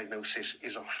this diagnosis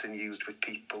is often used with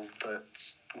people that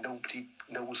nobody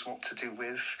knows what to do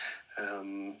with.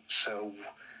 So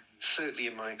certainly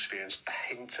in my experience,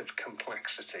 a hint of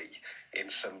complexity in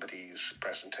somebody's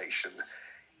presentation,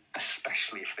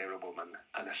 especially if they're a woman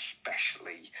and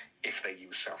especially if they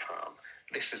use self-harm.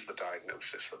 This is the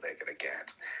diagnosis that they're going to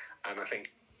get. And I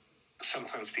think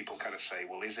sometimes people kind of say,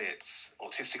 well, is it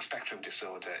autistic spectrum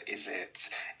disorder? Is it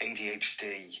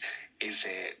ADHD? Is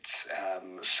it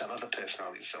some other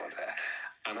personality disorder?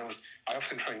 And I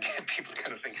often try and get people to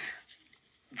kind of think,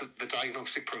 the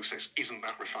diagnostic process isn't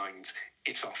that refined.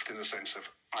 It's often a sense of,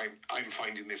 I'm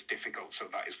finding this difficult, so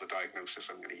that is the diagnosis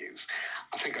I'm going to use.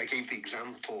 I think I gave the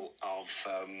example of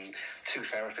 2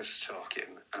 therapists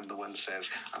talking, and the one says,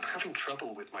 I'm having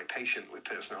trouble with my patient with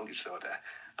personality disorder.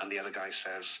 And the other guy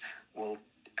says, well,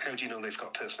 how do you know they've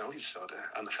got personality disorder?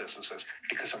 And the first one says,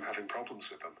 because I'm having problems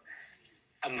with them.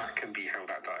 And that can be how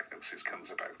that diagnosis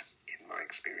comes about, in my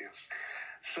experience.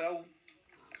 So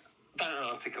that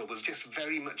article was just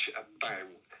very much about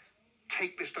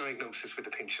take this diagnosis with a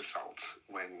pinch of salt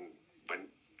when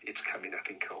it's coming up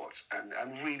in court, and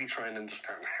really try and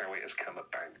understand how it has come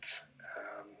about,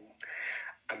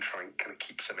 and try and kind of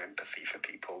keep some empathy for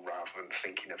people rather than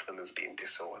thinking of them as being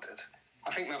disordered.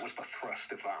 I think that was the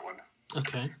thrust of that one.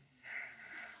 Okay.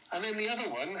 And then the other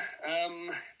one,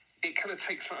 it kind of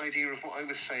takes that idea of what I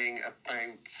was saying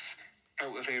about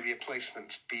out-of-area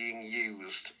placements being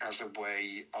used as a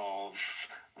way of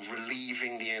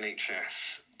relieving the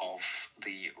NHS of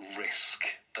the risk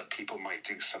that people might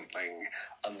do something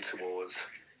untoward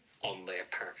on their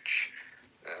patch.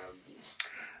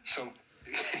 So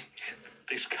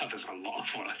this covers a lot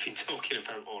of what I've been talking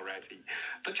about already.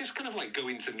 But just kind of like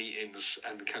going to meetings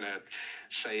and kind of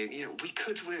saying, you know, we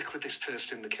could work with this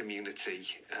person in the community.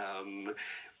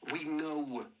 We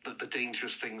know that the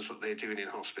dangerous things that they're doing in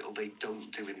hospital, they don't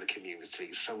do in the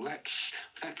community. So let's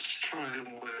try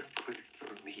and work with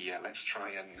them here. Let's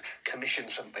try and commission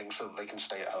something so that they can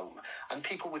stay at home. And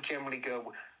people would generally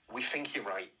go, we think you're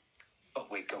right,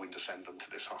 but we're going to send them to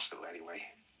this hospital anyway.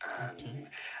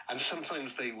 And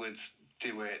sometimes they would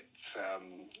do it,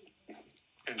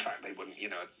 in fact, they wouldn't, you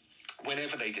know,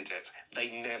 whenever they did it, they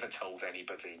never told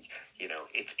anybody, you know,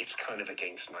 it's kind of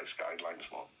against NICE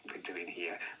guidelines what we're doing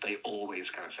here. They always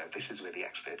kind of said, this is where the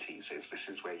expertise is, this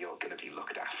is where you're going to be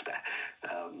looked after.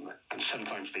 And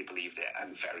sometimes they believed it,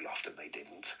 and very often they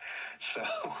didn't. So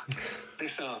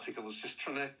this article was just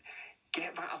trying to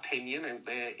get that opinion out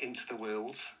there into the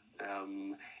world.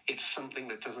 It's something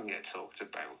that doesn't get talked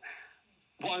about.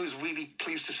 What I was really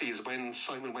pleased to see is when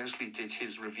Simon Wesley did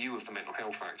his review of the Mental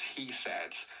Health Act, he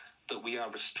said that we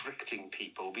are restricting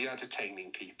people, we are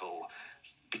detaining people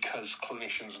because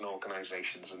clinicians and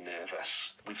organisations are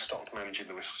nervous. We've stopped managing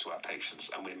the risks to our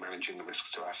patients and we're managing the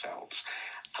risks to ourselves.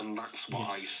 And that's what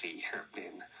I see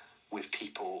happening with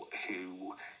people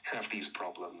who have these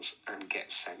problems and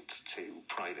get sent to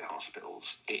private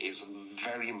hospitals. It is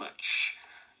very much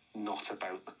not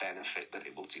about the benefit that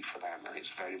it will do for them, and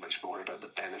it's very much more about the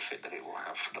benefit that it will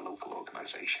have for the local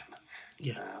organisation.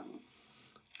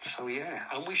 So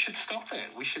and we should stop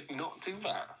it. We should not do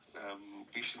that.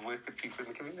 We should work with people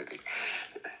in the community.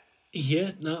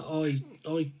 Yeah, no,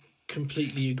 I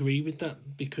completely agree with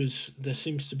that, because there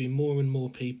seems to be more and more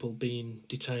people being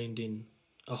detained in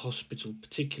a hospital,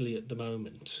 particularly at the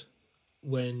moment,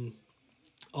 when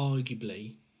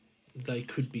arguably they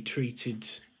could be treated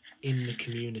in the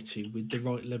community with the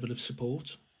right level of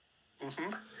support.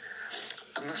 Mm-hmm.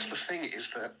 And that's the thing, is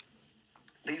that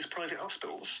these private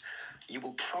hospitals, you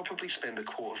will probably spend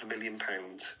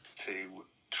 £250,000 to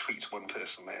treat one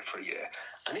person there for a year.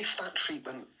 And if that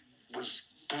treatment was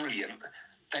brilliant,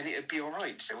 then it'd be all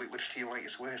right. So it would feel like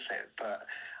it's worth it. But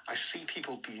I see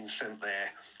people being sent there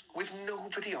with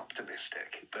nobody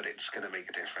optimistic that it's going to make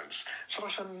a difference. So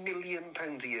that's £1 million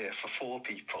a year for 4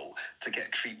 people to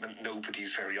get treatment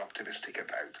nobody's very optimistic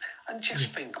about. And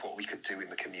just think what we could do in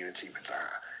the community with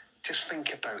that. Just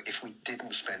think about if we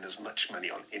didn't spend as much money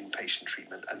on inpatient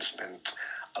treatment and spent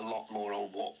a lot more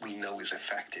on what we know is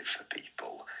effective for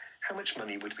people. How much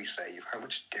money would we save? How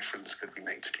much difference could we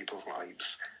make to people's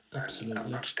lives? Absolutely.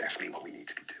 And that's definitely what we need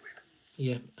to be doing.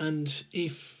 Yeah, and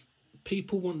if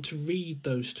people want to read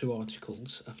those 2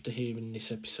 articles after hearing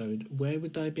this episode, where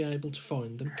would they be able to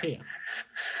find them, Kia?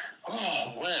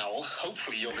 Oh, well,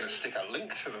 hopefully you're going to stick a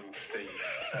link to them, Steve.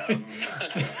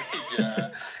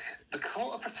 The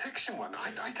Court of Protection one,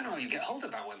 I don't know how you get hold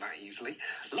of that one that easily.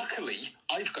 Luckily,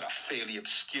 I've got a fairly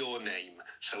obscure name,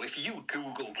 so if you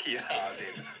Google Kia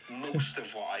Harding, most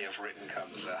of what I have written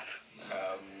comes up.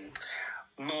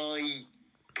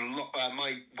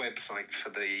 My website for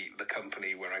the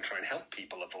company where I try and help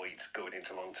people avoid going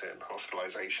into long-term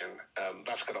hospitalisation,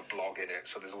 that's got a blog in it,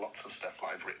 so there's lots of stuff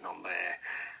I've written on there.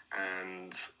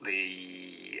 And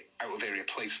the out-of-area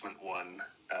placement one,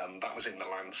 that was in the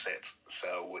Lancet.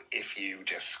 So if you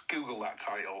just Google that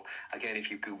title, again, if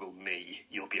you Google me,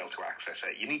 you'll be able to access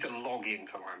it. You need to log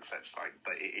into the Lancet site,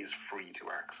 but it is free to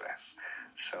access.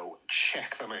 So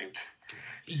check them out.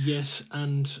 Yes,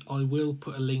 and I will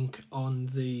put a link on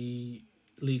the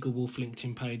Legal Wolf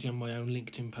LinkedIn page and my own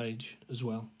LinkedIn page as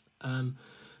well.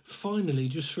 Finally,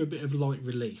 just for a bit of light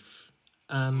relief,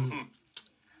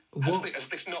 Has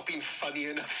this not been funny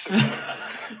enough?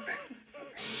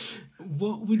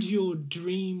 What would your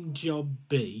dream job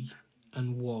be,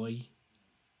 and why?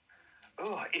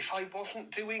 Oh, if I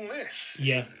wasn't doing this?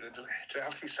 Yeah. Does it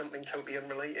have to be something totally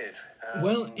unrelated?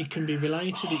 Well, it can be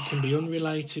related, it can be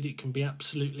unrelated, it can be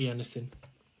absolutely anything.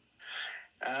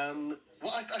 Well,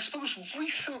 I suppose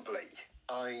recently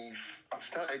I've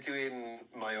started doing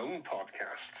my own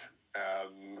podcast,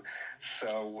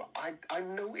 So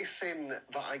I'm noticing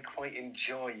that I quite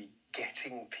enjoy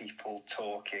getting people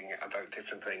talking about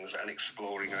different things and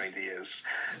exploring ideas.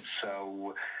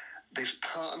 So this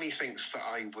part of me thinks that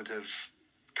I would have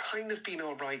kind of been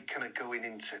all right kind of going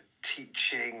into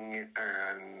teaching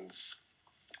and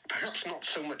perhaps not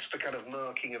so much the kind of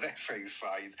marking of essays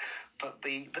side, but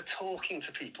the talking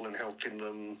to people and helping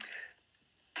them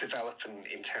develop and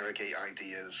interrogate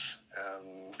ideas.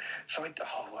 So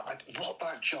what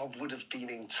that job would have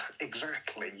been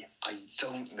exactly, I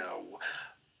don't know,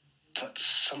 but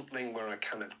something where I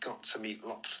kind of got to meet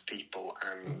lots of people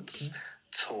and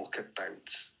talk about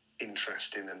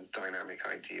interesting and dynamic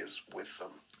ideas with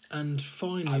them. And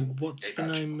finally, what's the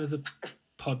name of the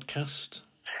podcast?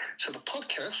 So the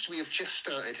podcast we have just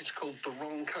started, it's called The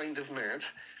Wrong Kind of Mad.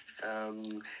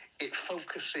 It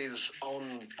focuses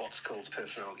on what's called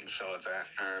personality disorder,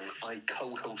 and I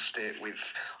co-host it with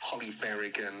Holly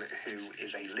Berrigan, who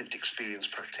is a lived experience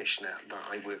practitioner that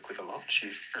I work with a lot.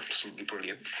 She's absolutely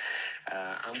brilliant.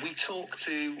 And we talk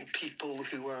to people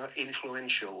who are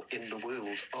influential in the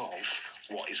world of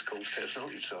what is called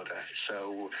personality disorder.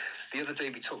 So the other day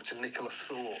we talked to Nicola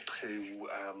Thorpe, who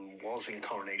was in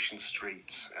Coronation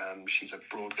Street. She's a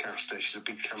broadcaster, she's a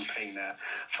big campaigner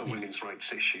for women's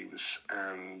rights issues,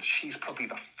 and she's probably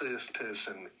the first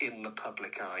person in the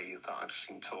public eye that I've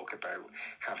seen talk about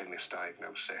having this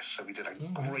diagnosis. So we did a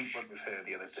great one with her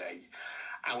the other day.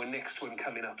 Our next one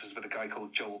coming up is with a guy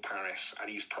called Joel Paris, and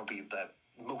he's probably the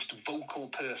most vocal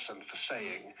person for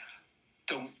saying,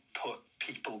 don't put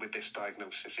people with this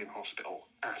diagnosis in hospital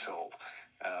at all.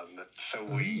 So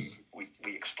we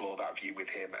explore that view with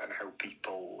him and how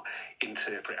people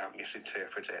interpret and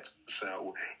misinterpret it.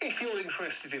 So if you're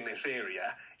interested in this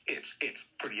area, it's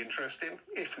pretty interesting.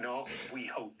 If not, we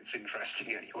hope it's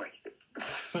interesting anyway.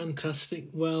 Fantastic.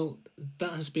 Well,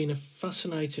 that has been a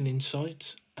fascinating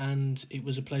insight, and it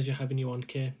was a pleasure having you on,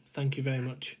 Keir. Thank you very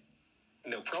much.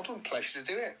 No problem. Pleasure to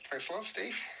do it. Thanks a lot,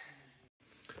 Steve.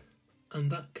 And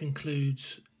that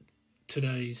concludes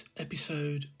today's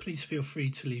episode. Please feel free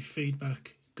to leave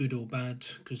feedback, good or bad,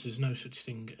 because there's no such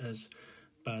thing as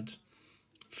bad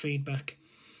feedback,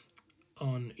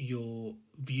 on your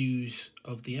views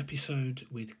of the episode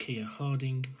with Keir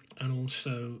Harding. And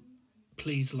also,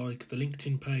 please like the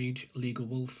LinkedIn page, Legal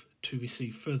Wolf, to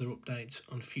receive further updates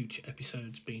on future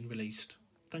episodes being released.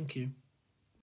 Thank you.